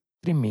 It's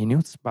 3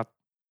 minutes, but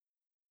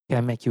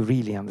can make you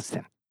really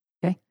understand.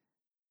 Okay?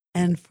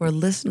 And for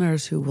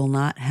listeners who will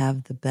not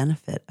have the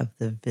benefit of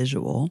the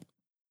visual,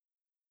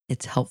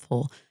 it's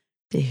helpful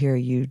to hear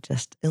you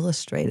just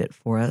illustrate it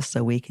for us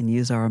so we can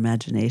use our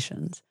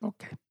imaginations.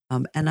 Okay.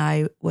 And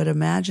I would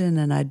imagine,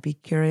 and I'd be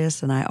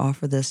curious, and I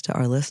offer this to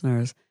our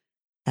listeners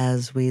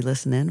as we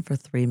listen in for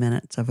 3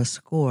 minutes of a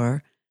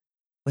score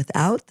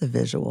without the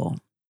visual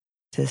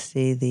to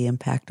see the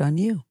impact on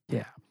you.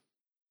 Yeah.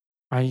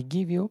 I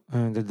give you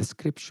the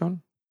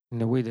description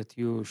in a way that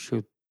you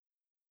should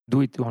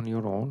do it on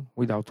your own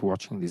without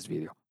watching this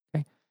video.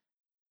 Okay?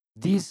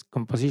 This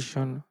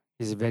composition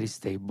is very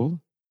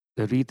stable.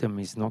 The rhythm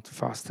is not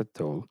fast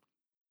at all.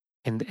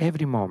 And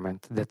every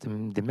moment that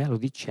the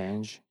melody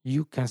change,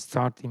 you can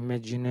start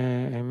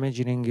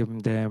imagining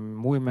the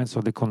movements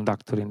of the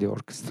conductor in the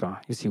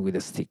orchestra. You see with the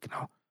stick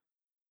now.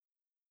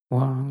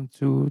 1,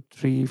 2,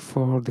 3,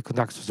 4. The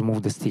conductors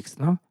move the sticks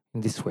now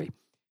in this way.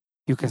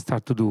 You can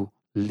start to do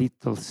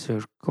little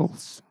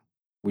circles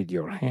with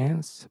your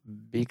hands,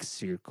 big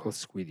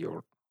circles with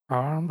your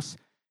arms.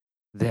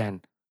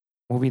 Then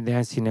moving the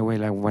hands in a way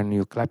like when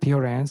you clap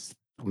your hands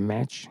to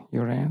match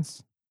your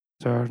hands.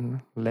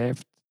 Turn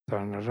left,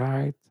 turn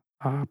right,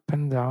 up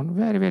and down,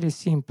 very, very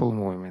simple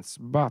movements,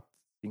 but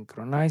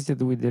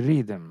synchronized with the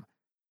rhythm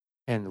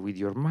and with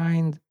your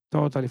mind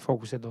totally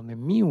focused on the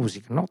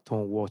music, not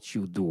on what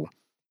you do.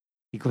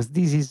 Because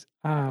this is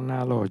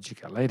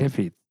analogical, I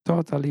repeat,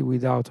 totally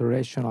without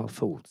rational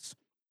thoughts.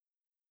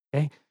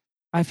 Okay?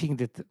 I think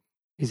that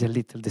is a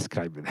little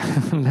described.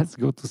 Let's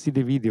go to see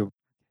the video.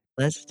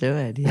 Let's do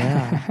it.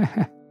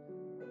 Yeah.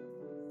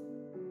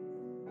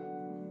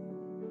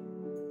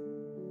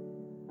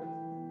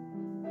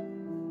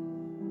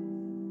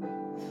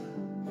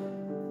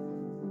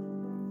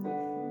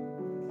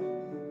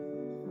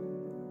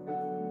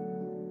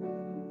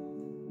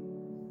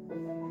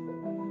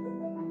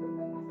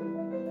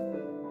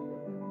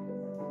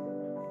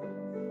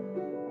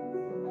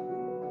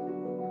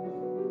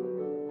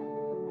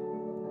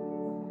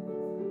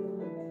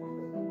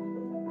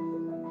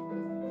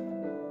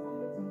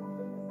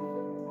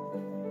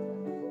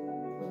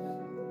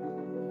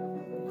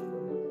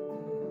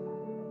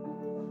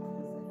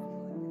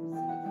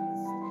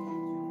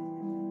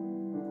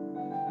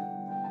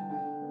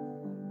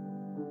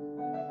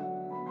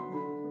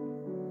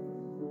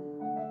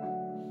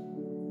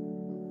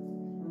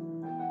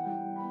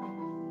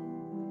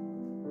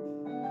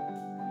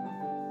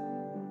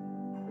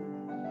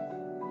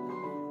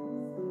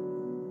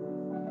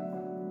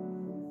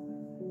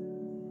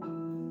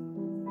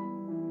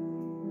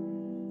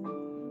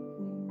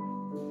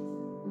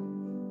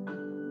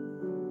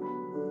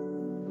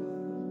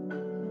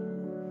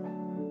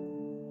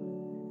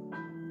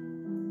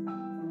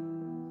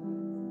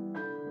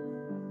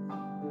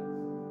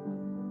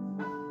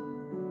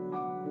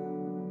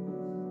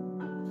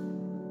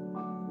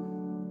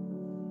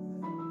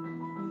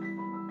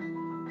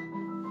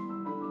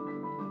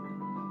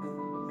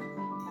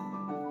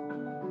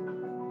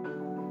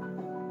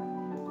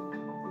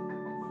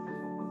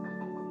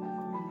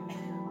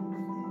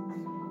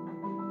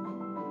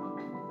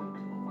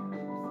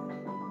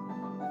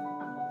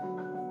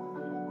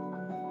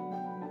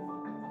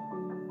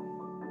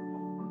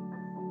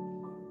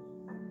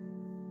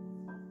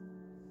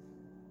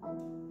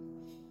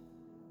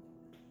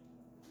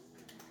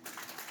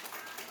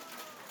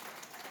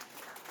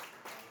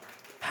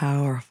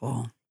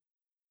 Powerful.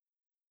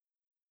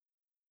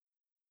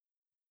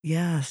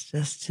 Yes,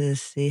 just to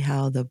see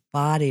how the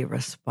body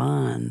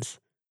responds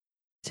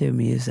to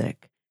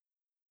music.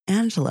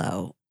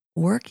 Angelo,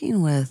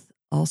 working with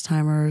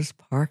Alzheimer's,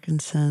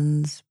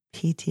 Parkinson's,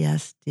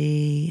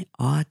 PTSD,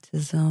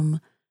 autism,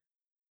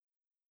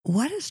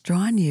 what has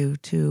drawn you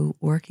to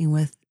working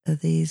with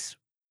these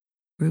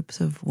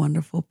groups of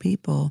wonderful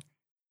people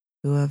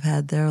who have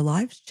had their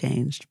lives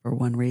changed for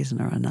one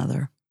reason or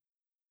another?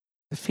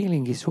 The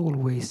feeling is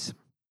always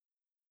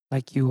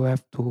like you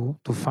have to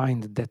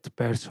find that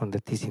person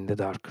that is in the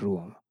dark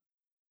room.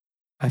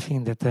 I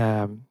think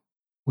that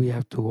we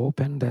have to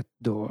open that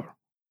door,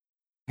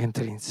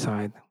 enter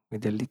inside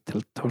with a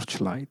little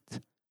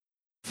torchlight,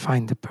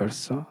 find the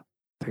person,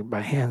 take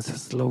by hands,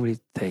 slowly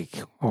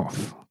take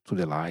off to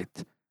the light,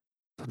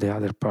 to the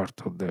other part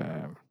of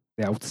the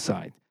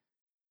outside.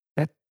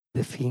 That's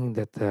the thing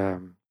that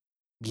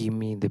give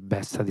me the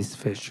best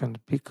satisfaction,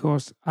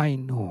 because I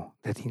know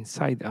that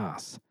inside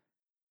us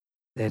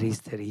there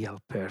is the real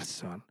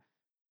person.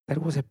 There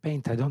was a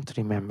painter, I don't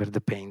remember the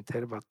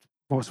painter, but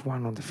was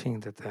one of the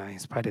things that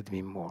inspired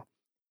me more.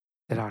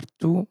 There are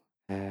two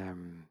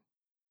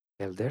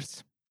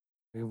elders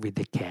with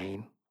the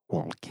cane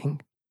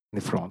walking in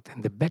the front,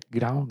 and the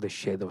background, the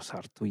shadows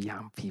are two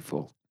young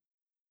people.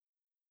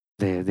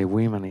 The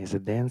woman is a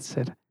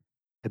dancer,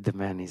 and the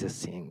man is a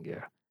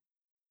singer.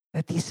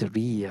 That is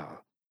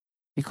real,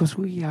 because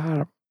we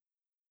are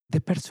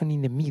the person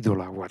in the middle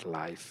of our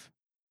life.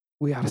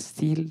 We are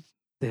still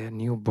the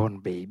newborn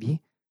baby.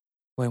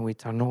 When we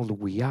turn old,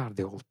 we are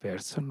the old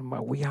person,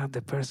 but we are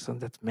the person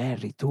that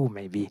married too,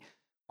 maybe,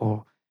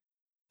 or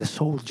the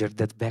soldier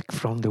that back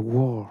from the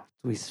war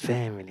to his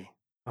family,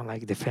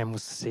 unlike the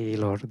famous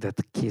sailor that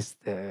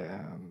kissed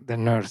the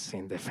nurse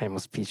in the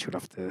famous picture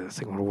of the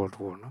Second World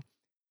War. No?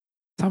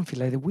 Something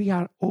like that. We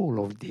are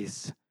all of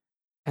this.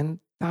 And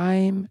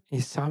time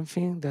is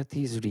something that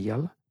is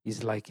real,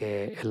 is like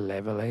a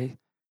leveler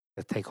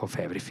that take off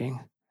everything,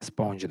 a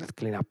sponge that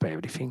clean up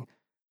everything.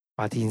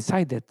 But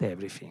inside that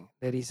everything,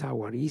 there is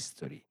our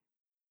history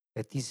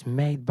that is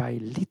made by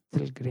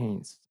little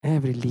grains,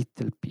 every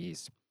little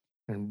piece.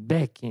 And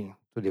back into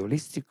the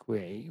holistic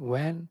way,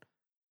 when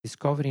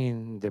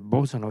discovering the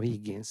boson of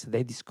Higgins,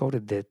 they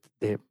discovered that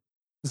the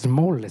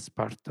smallest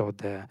part of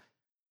the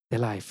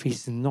life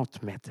is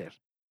not matter,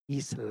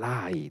 is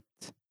light,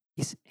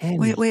 is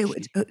energy.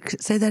 Wait.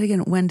 Say that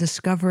again. When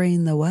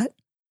discovering the what?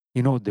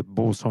 You know, the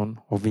boson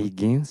of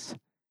Higgins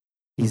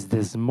is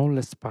the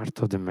smallest part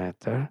of the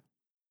matter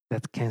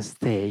that can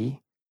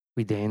stay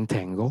with the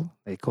entangle,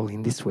 they call it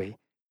in this way,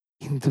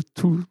 in the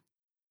two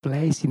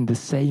places in the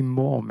same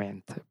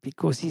moment,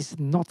 because it's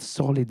not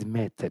solid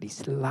matter,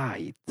 it's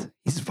light,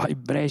 it's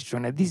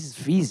vibration, and this is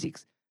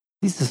physics.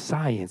 This is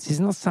science. It's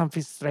not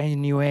something strange,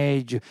 new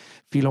age,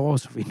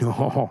 philosophy.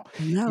 No,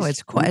 No,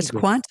 it's it's proven.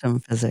 quantum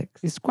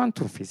physics. It's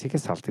quantum physics,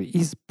 exactly.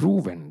 It's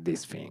proven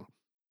this thing.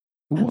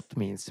 Yes. What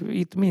means?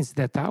 It means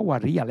that our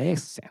real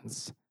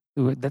essence,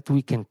 that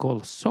we can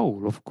call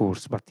soul, of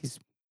course, but is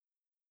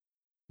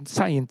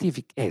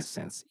scientific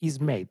essence, is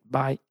made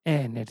by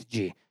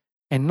energy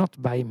and not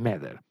by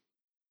matter.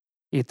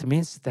 It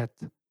means that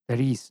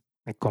there is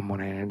a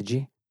common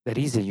energy, there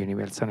is a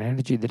universal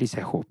energy, there is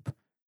a hope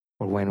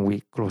for when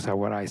we close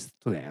our eyes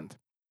to the end.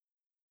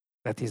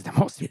 That is the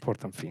most Be-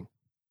 important thing.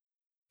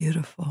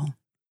 Beautiful.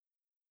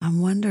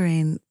 I'm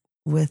wondering,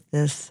 with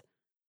this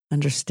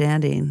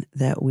understanding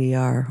that we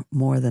are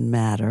more than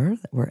matter,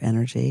 that we're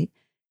energy,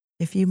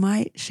 if you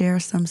might share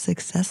some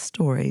success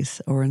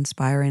stories or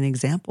inspiring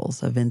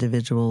examples of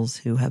individuals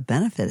who have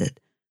benefited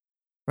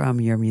from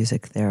your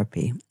music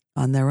therapy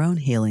on their own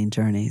healing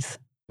journeys.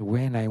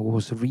 When I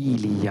was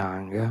really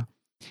young,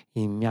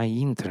 in my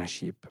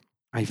internship,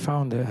 I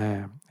found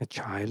a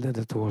child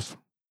that was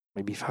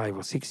maybe 5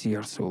 or 6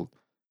 years old,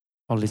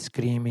 only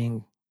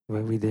screaming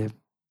with a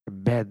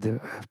bad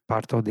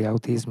part of the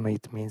autism.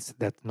 It means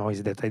that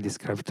noise that I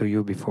described to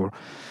you before,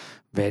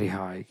 very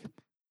high,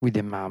 with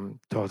the mom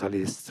totally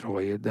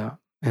destroyed.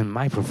 And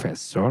my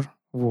professor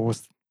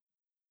was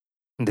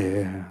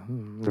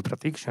the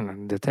practitioner,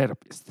 the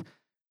therapist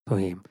to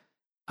him.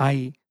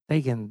 I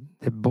taken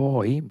the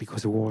boy,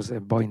 because he was a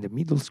boy in the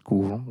middle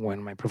school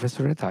when my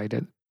professor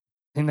retired,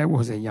 and I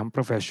was a young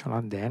professional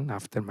then,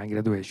 after my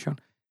graduation,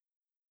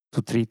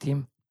 to treat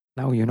him.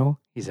 Now,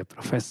 he's a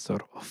professor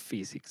of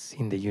physics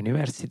in the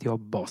University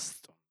of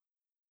Boston.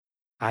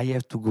 I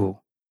have to go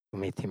to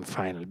meet him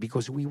finally,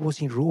 because we was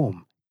in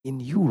Rome,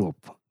 in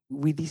Europe,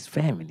 with his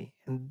family.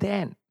 And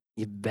then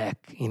he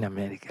back in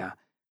America.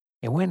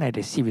 And when I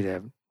received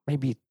it,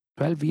 maybe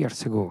 12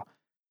 years ago,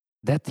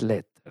 that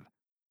letter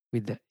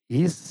with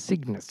his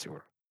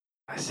signature,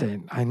 I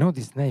said, I know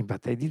this name,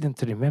 but I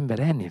didn't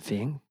remember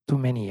anything. Too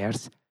many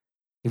years.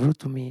 He wrote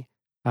to me,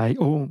 I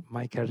owe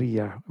my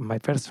career, my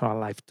personal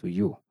life to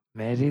you.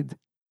 Married,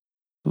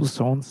 2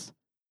 sons,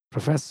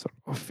 professor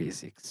of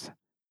physics.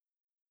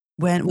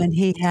 When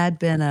he had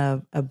been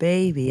a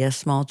baby, a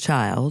small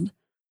child,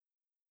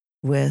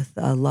 with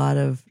a lot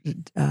of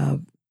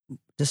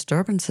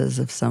disturbances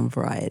of some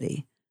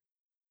variety,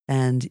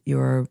 and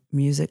your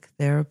music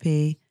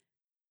therapy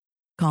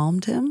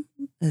calmed him?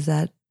 Is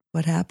that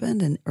what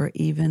happened, or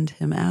evened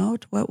him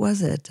out? What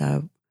was it?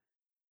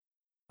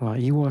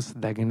 He was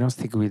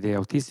diagnosed with the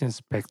autism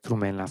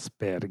spectrum and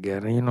Asperger.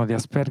 The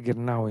Asperger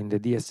now in the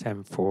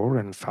DSM-4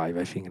 and 5,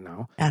 I think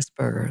now,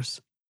 Asperger's.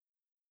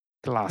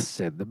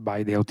 classed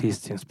by the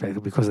autism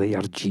spectrum because they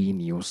are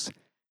genius.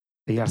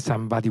 They are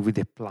somebody with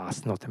a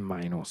plus, not a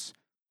minus.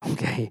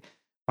 Okay?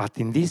 But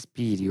in that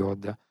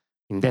period,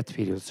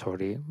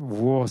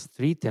 was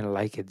treated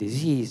like a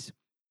disease.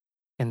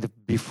 And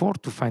before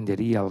to find a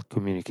real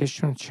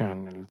communication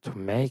channel to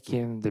make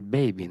the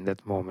baby in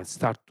that moment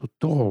start to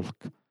talk,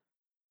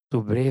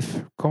 to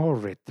breathe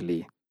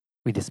correctly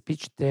with the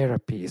speech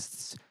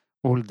therapists,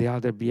 all the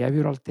other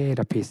behavioral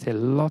therapists, a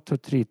lot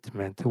of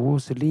treatment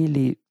was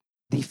really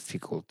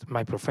difficult.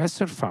 My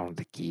professor found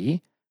the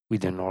key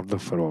with the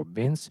Nordhoff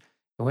Robbins.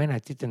 When I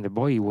treated the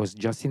boy, he was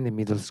just in the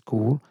middle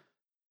school,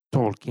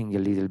 talking a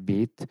little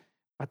bit,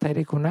 but I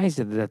recognized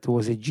that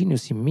was a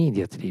genius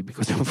immediately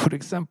because, for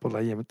example,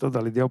 I am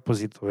totally the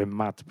opposite of a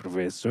math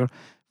professor.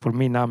 For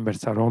me,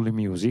 numbers are only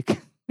music.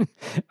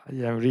 I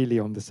am really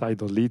on the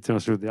side of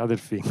literature, the other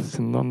things,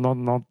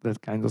 not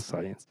that kind of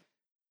science.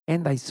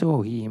 And I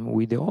saw him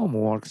with the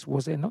homeworks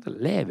was another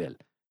level.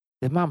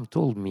 The mom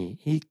told me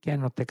he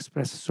cannot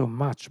express so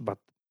much, but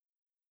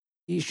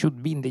he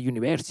should be in the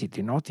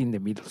university, not in the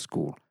middle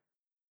school.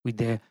 With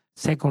the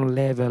second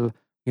level,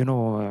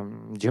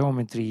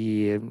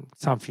 geometry,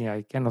 something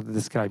I cannot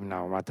describe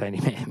now, but I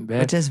remember.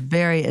 Which is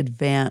very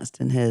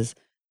advanced in his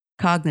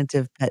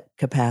cognitive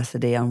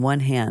capacity on one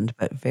hand,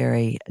 but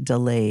very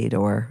delayed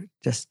or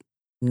just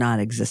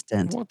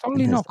non-existent. What in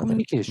only his no other.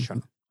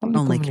 communication. Mhm.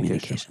 Only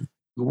communication.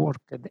 We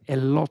worked a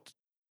lot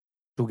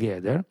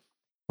together.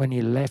 When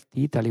he left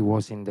Italy,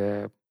 was in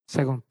the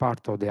second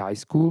part of the high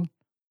school,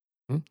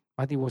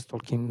 but he was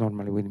talking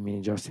normally with me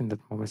just in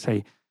that moment.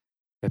 Say,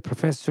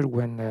 professor,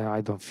 when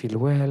I don't feel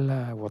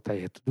well, what I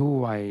had to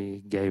do,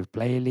 I gave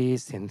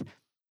playlists, and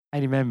I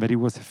remember he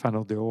was a fan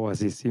of the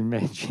Oasis.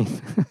 Imagine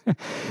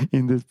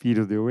in that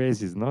period, the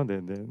Oasis, no,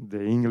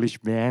 the English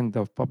band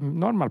of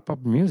normal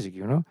pop music,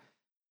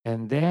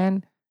 and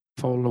then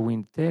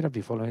following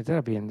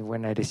therapy, and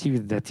when I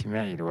received that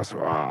email, it was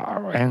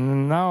wow.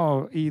 And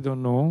now he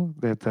don't know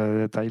that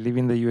I live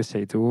in the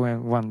USA too,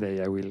 and one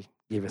day I will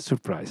give a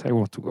surprise. I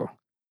want to go.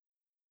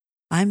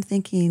 I'm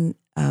thinking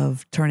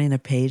of turning a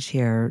page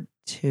here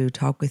to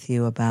talk with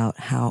you about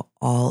how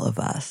all of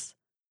us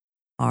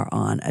are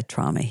on a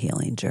trauma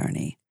healing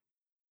journey.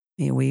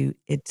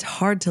 It's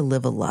hard to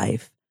live a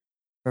life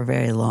for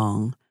very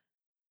long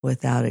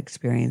without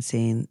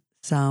experiencing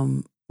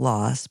some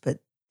loss, but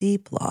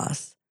deep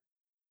loss,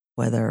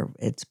 whether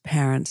it's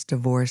parents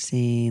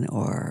divorcing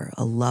or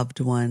a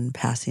loved one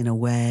passing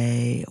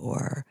away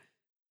or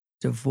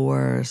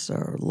divorce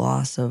or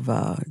loss of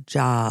a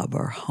job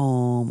or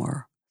home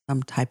or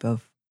some type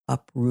of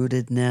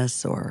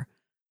uprootedness or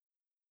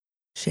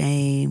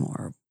shame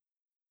or,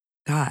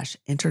 gosh,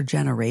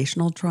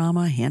 intergenerational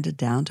trauma handed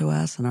down to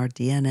us in our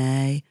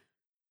DNA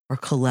or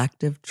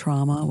collective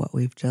trauma, what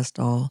we've just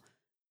all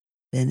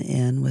been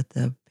in with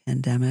the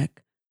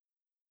pandemic,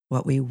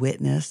 what we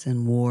witness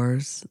in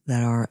wars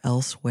that are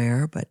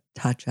elsewhere but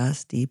touch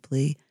us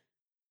deeply.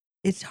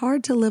 It's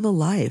hard to live a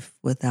life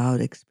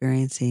without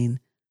experiencing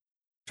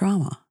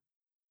trauma.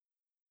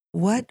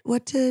 What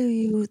do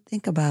you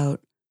think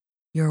about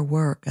your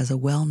work as a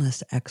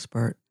wellness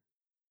expert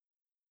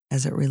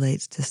as it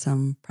relates to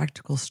some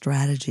practical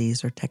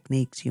strategies or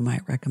techniques you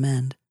might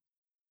recommend?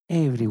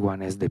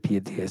 Everyone has the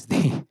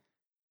PTSD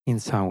in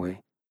some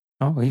way.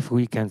 No? If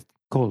we can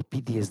call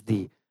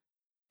PTSD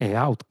a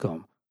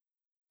outcome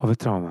of a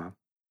trauma,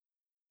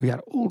 we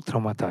are all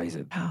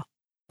traumatized Wow.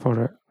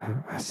 for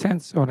a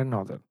sense or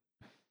another.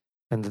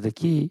 And the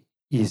key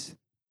is,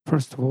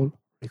 first of all,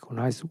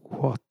 recognize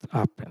what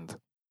happened.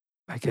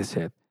 Like I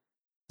said.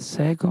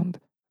 Second,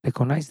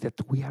 recognize that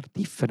we are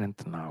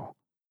different now.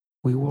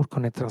 We work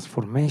on a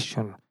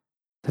transformation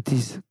that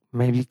is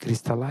maybe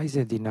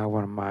crystallized in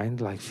our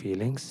mind like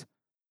feelings.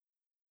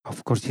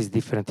 Of course, it's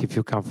different if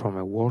you come from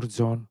a war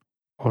zone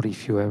or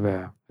if you have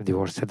a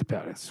divorced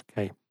parents,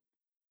 okay?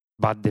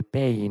 But the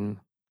pain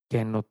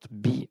cannot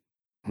be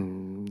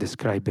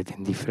described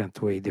in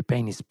different way. The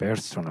pain is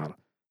personal.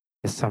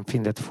 It's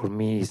something that for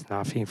me is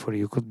nothing, for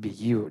you could be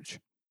huge.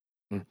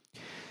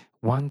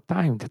 One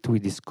time that we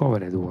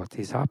discovered what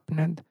is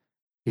happening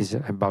is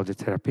about the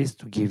therapist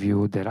to give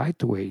you the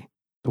right way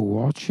to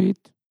watch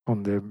it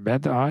on the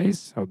bad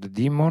eyes of the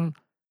demon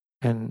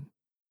and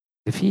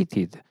defeat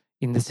it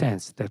in the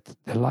sense that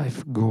the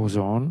life goes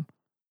on.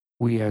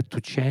 We have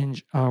to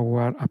change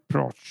our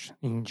approach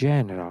in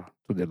general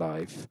to the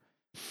life.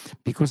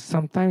 Because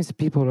sometimes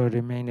people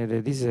remain,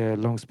 this is a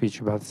long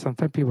speech, but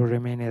sometimes people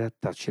remain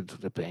attached to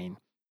the pain.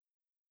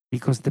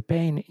 Because the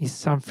pain is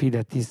something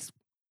that is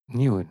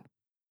new,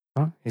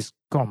 is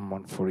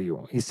common for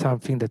you, is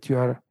something that you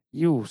are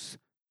used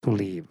to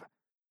live.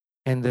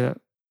 And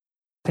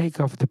take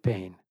off the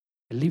pain,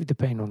 leave the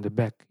pain on the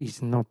back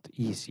is not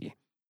easy.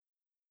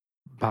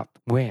 But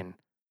when,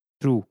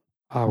 through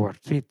our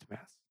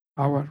treatments,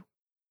 our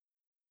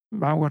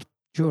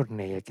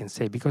journey, I can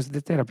say, because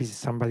the therapist is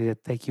somebody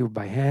that take you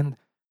by hand,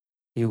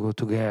 you go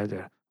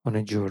together on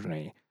a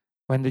journey.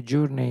 When the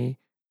journey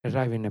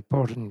arrive in a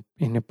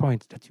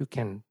point that you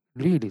can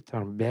really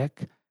turn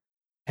back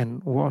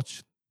and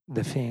watch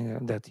the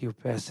thing that you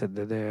passed,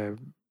 the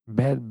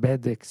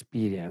bad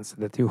experience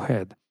that you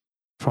had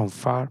from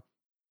far,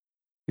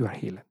 you are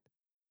healed.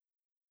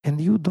 And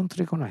you don't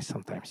recognize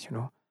sometimes,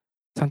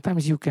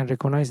 Sometimes you can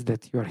recognize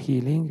that you are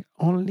healing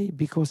only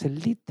because a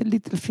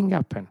little thing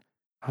happened.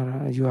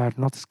 You are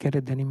not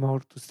scared anymore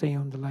to stay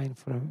on the line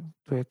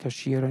to a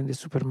cashier in the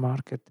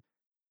supermarket.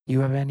 You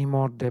have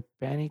anymore the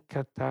panic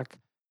attack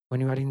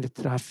when you are in the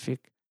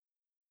traffic.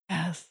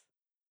 Yes.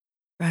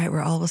 Right,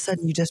 where all of a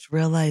sudden you just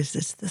realize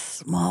it's the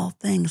small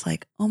things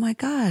like, oh my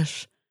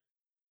gosh,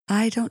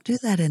 I don't do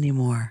that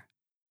anymore.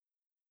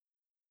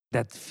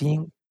 That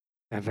thing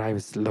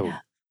arrives slow, Yeah.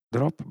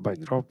 drop by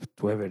drop,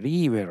 to have a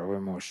river of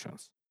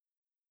emotions.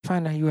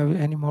 Finally, you have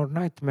any more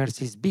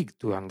nightmares is big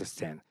to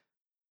understand.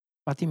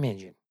 But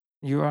imagine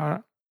you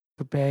are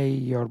to pay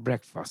your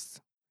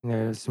breakfast in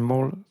a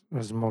small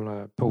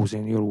pause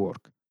in your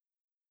work,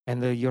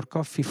 and your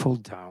coffee fall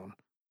down,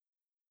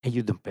 and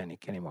you don't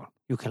panic anymore.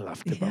 You can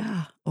laugh about it.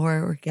 Yeah.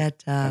 Or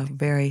get Right?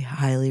 very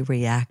highly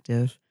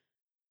reactive.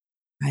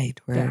 Right.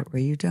 Yeah.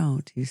 Where you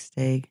don't. You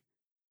stay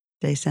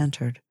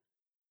centered.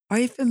 Are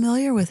you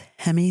familiar with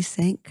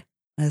hemisync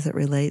as it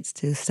relates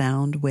to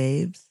sound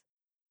waves?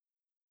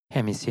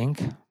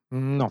 Hemisync?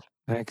 No.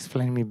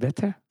 Explain me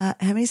better.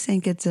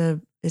 Hemisync,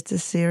 it's a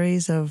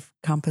series of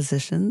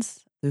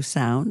compositions through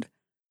sound,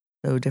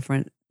 so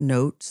different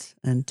notes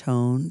and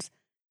tones,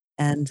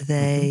 and Mm-hmm.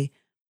 they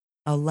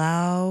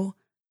allow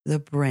the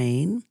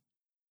brain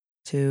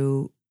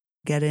to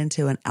get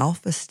into an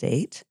alpha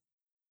state,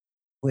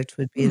 which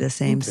would be the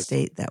same Interesting.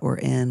 state that we're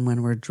in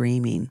when we're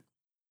dreaming.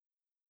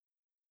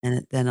 And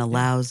it then Yeah.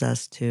 allows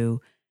us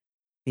to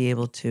be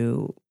able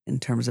to, in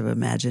terms of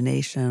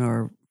imagination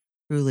or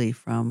truly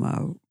from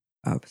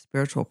a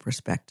spiritual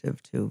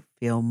perspective, to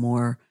feel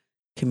more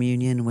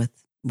communion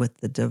with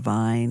the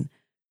divine,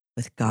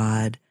 with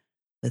God,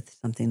 with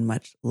something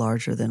much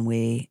larger than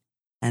we.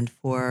 And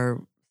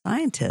for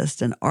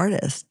scientists and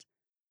artists,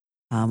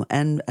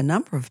 and a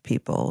number of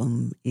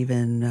people,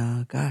 even,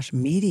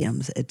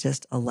 mediums, it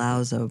just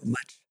allows a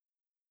much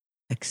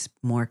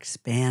more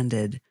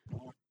expanded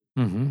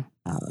Mm-hmm.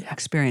 Yeah.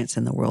 experience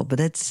in the world. But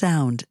it's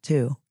sound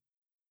too.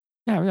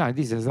 Yeah.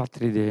 This is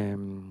exactly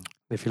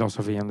the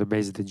philosophy on the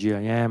base of the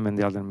GIM and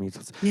the other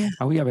methods. Yeah,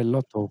 And we have a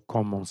lot of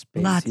common lots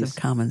of spaces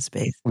common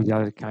space. with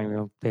other kind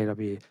of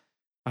therapy.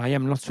 I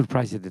am not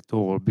surprised at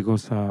all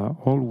because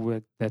all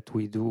that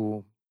we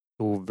do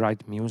to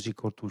write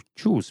music or to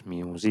choose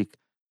music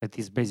that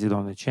is based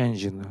on the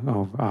changing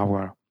of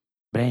our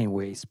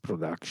brainwaves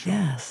production.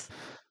 Yes.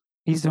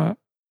 Is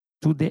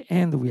to the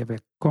end we have a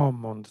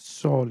common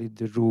solid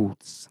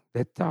roots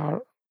that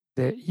are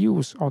the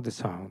use of the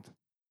sound.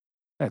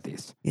 That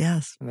is.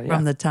 Yes. Yeah.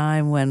 From the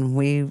time when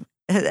we,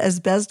 as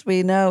best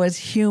we know,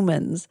 as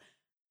humans,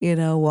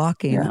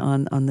 walking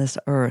Yeah. on this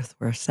earth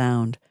where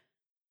sound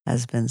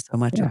has been so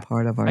much a Yeah.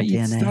 part of our It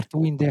DNA. starts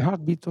with the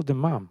heartbeat of the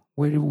mom,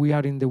 where we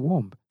are in the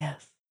womb.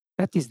 Yes.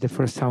 That is the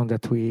first sound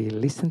that we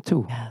listen to.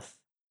 Yes.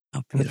 How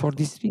And for beautiful.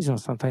 this reason,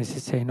 sometimes they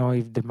say, no,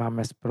 if the mom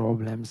has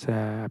problems,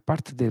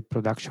 apart the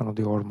production of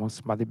the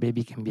hormones, but the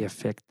baby can be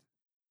affected.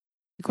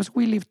 Because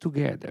we live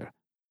together.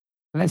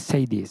 Let's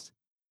say this.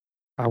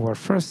 Our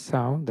first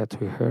sound that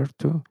we heard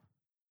too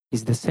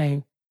is the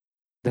same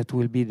that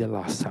will be the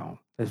last sound.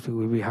 That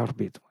will be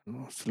heartbeat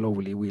when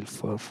slowly we'll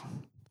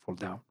fall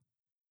down.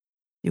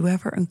 Do you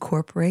ever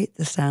incorporate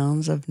the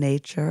sounds of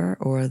nature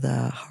or the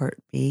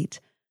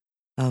heartbeat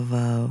of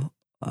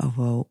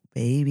a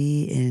baby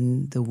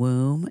in the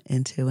womb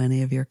into any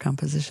of your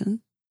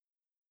composition?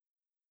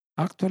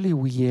 Actually,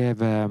 we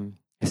have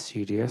a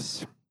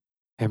series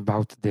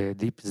about the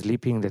deep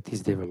sleeping that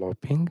is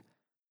developing,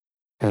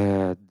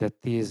 that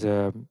is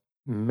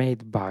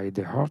made by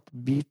the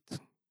heartbeat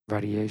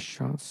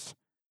variations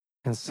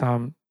and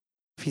some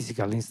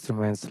physical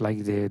instruments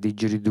like the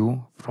didgeridoo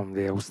from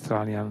the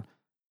Australian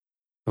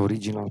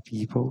original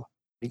people,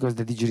 because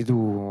the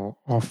didgeridoo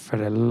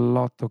offer a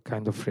lot of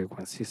kind of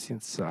frequencies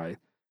inside,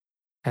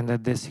 and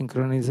that the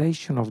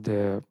synchronization of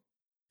the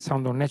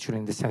sound of nature,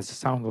 in the sense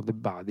sound of the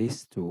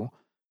bodies too,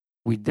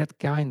 with that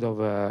kind of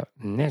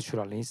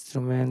natural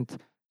instrument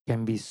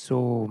can be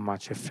so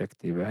much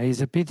effective.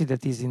 It's a pity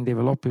that is in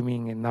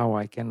developing and now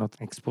I cannot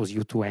expose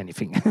you to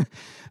anything.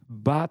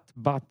 but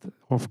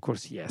of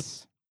course,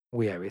 yes,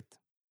 we have it.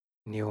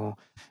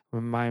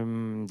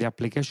 The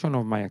application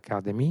of my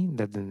academy,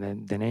 that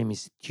the name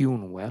is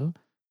TuneWell.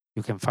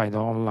 You can find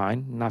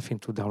online, nothing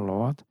to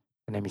download.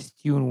 The name is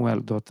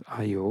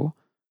tunewell.io.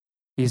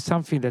 Is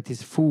something that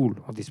is full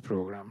of these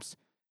programs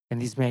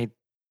and is made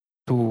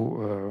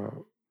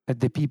to let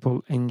the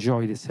people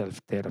enjoy the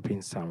self-therapy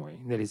in some way.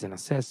 There is an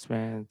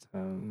assessment.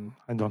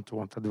 I don't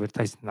want to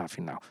advertise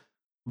nothing now.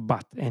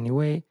 But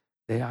anyway,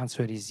 the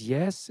answer is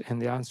yes.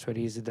 And the answer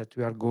is that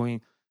we are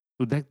going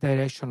to that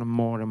direction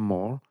more and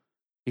more.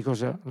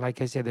 Because,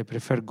 like I said, I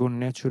prefer go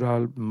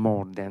natural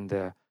more than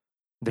the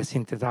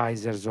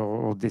synthesizers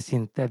or the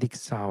synthetic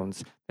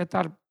sounds that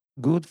are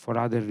good for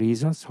other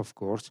reasons, of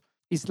course.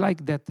 It's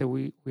like that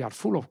we are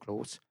full of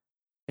clothes.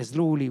 And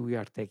slowly we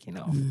are taking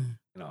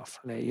off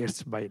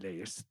layers by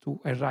layers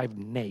to arrive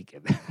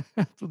naked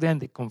to the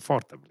end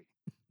comfortably.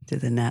 To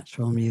the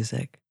natural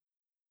music.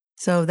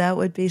 So that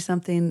would be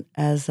something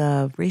as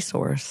a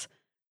resource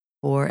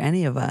for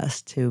any of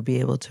us to be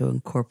able to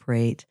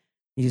incorporate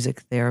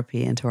music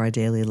therapy into our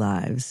daily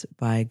lives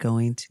by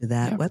going to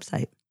that Yeah.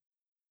 website.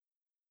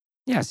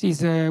 Yes,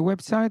 it's a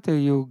website.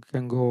 You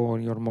can go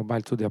on your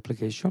mobile to the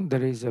application.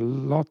 There is a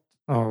lot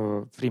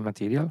of free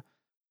material.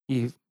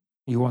 If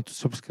you want to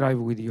subscribe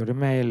with your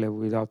email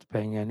without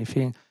paying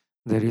anything,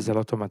 there is a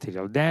lot of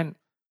material. Then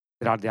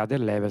there are the other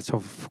levels,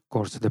 of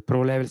course, the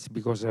pro levels,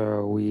 because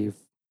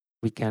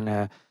we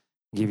can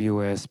give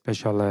you a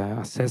special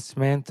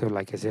assessment,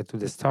 like I said to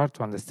the start,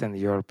 to understand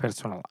your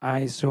personal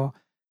ISO,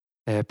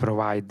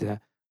 provide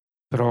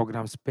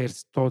programs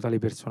totally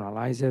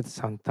personalized,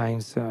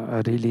 sometimes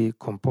really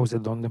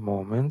composed on the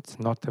moment,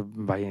 not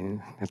by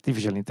an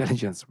artificial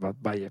intelligence, but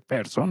by a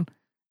person,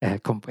 a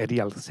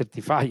real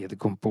certified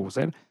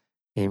composer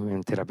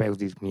in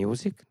therapeutic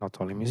music, not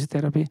only music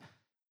therapy.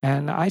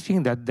 And I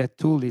think that that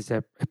tool is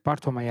a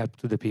part of my help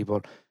to the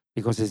people,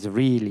 because it's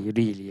really,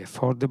 really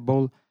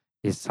affordable.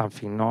 It's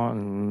something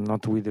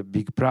not with the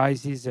big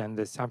prices, and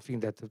it's something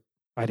that,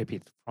 I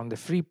repeat, from the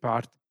free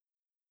part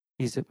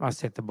is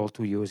acceptable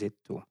to use it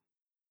too.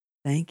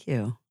 Thank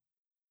you.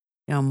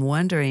 I'm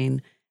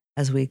wondering,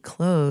 as we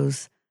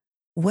close,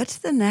 what's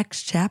the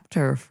next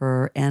chapter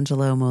for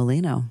Angelo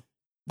Molino?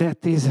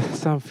 That is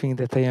something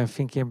that I am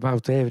thinking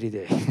about every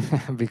day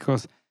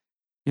because,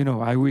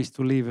 I wish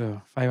to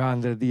live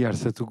 500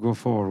 years to go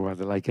forward,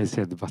 like I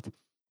said, but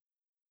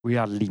we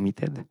are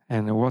limited.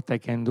 And what I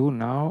can do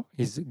now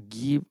is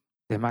give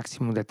the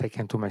maximum that I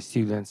can to my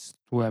students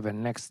to have a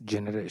next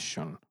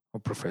generation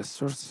of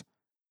professors.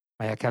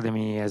 My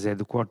academy has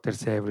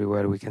headquarters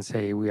everywhere. We can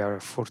say we are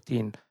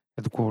 14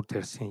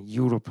 headquarters in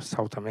Europe,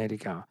 South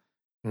America,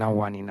 now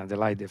one in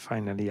Adelaide.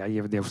 Finally, I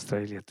have the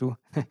Australia too,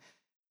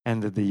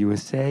 and the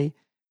USA.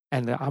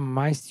 And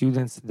my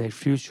students, their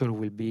future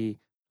will be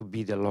to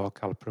be the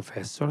local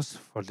professors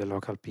for the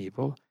local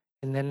people,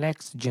 and the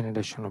next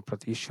generation of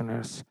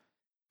practitioners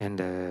and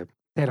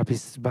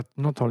therapists. But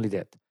not only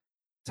that,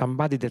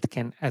 somebody that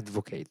can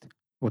advocate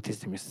what is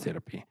the music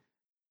therapy,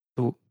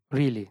 to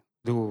really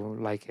do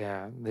like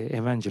the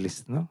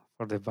evangelist, no,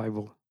 for the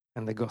Bible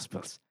and the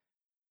Gospels.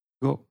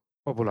 Go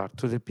popular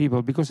to the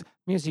people, because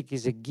music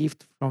is a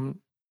gift from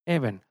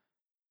heaven.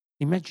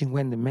 Imagine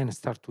when the men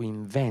start to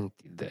invent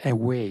a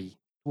way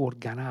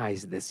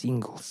organize the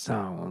single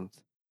sound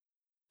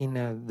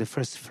in the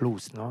first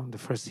flutes, no? The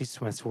first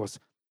instruments was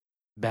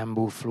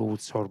bamboo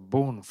flutes or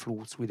bone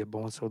flutes with the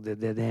bones of the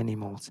dead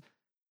animals.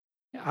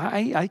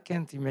 I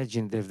can't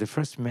imagine the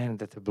first man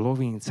that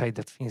blowing inside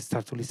that thing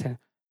start to listen.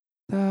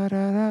 Da,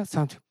 da, da,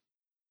 sound.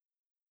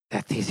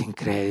 That is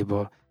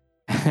incredible.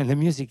 And the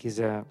music is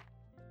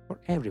for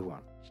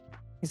everyone.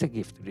 It's a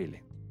gift,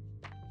 really.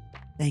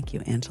 Thank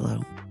you,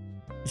 Angelo.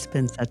 It's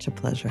been such a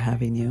pleasure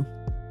having you.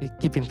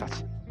 Keep in touch.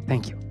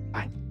 Thank you.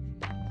 Bye.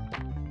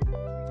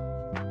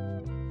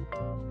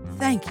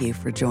 Thank you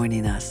for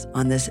joining us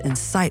on this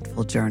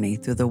insightful journey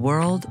through the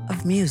world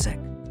of music,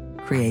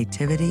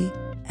 creativity,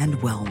 and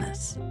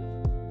wellness.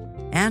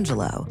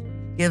 Angelo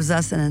gives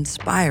us an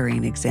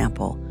inspiring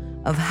example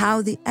of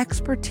how the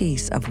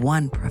expertise of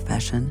one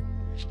profession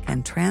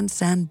can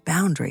transcend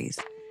boundaries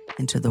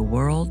into the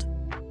world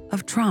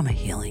of trauma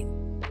healing.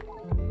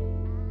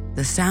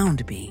 The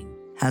sound beam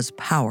has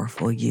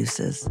powerful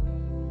uses.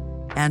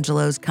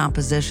 Angelo's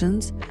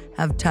compositions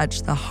have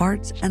touched the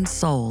hearts and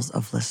souls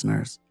of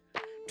listeners,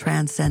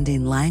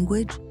 transcending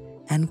language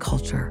and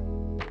culture,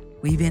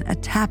 weaving a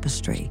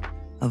tapestry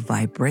of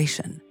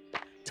vibration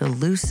to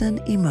loosen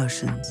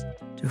emotions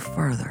to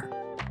further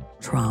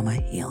trauma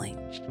healing.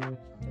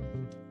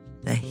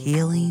 The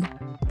healing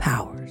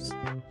powers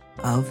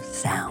of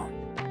sound.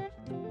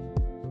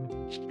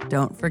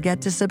 Don't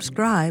forget to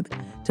subscribe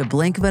to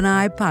Blink of an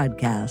Eye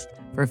podcast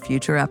for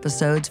future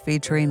episodes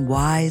featuring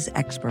wise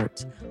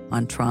experts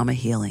on trauma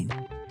healing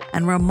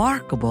and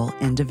remarkable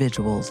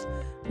individuals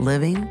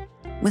living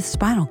with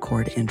spinal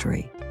cord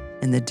injury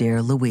in the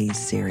Dear Louise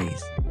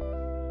series.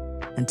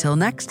 Until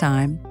next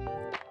time,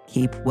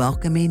 keep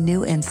welcoming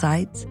new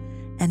insights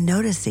and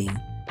noticing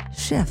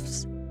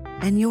shifts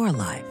in your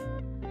life,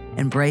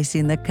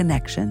 embracing the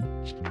connection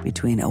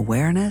between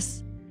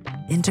awareness,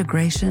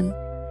 integration,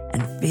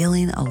 and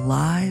feeling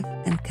alive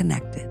and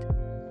connected.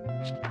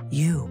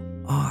 You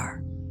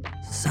are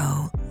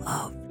so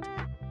loved.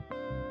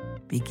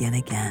 Begin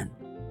again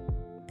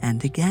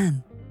and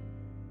again.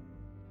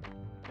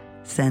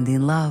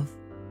 Sending love.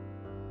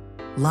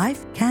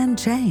 Life can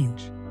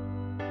change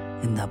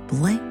in the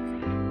blink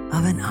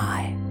of an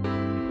eye.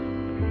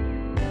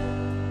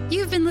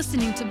 You've been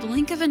listening to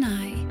Blink of an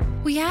Eye.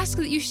 We ask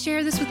that you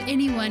share this with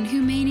anyone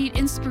who may need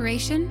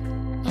inspiration,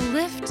 a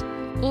lift,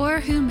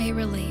 or who may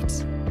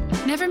relate.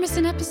 Never miss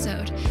an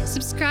episode.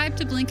 Subscribe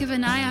to Blink of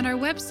an Eye on our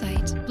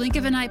website,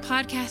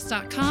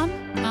 blinkofaneyepodcast.com,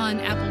 on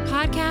Apple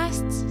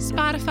Podcasts,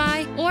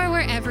 Spotify, or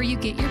wherever you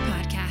get your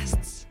podcasts.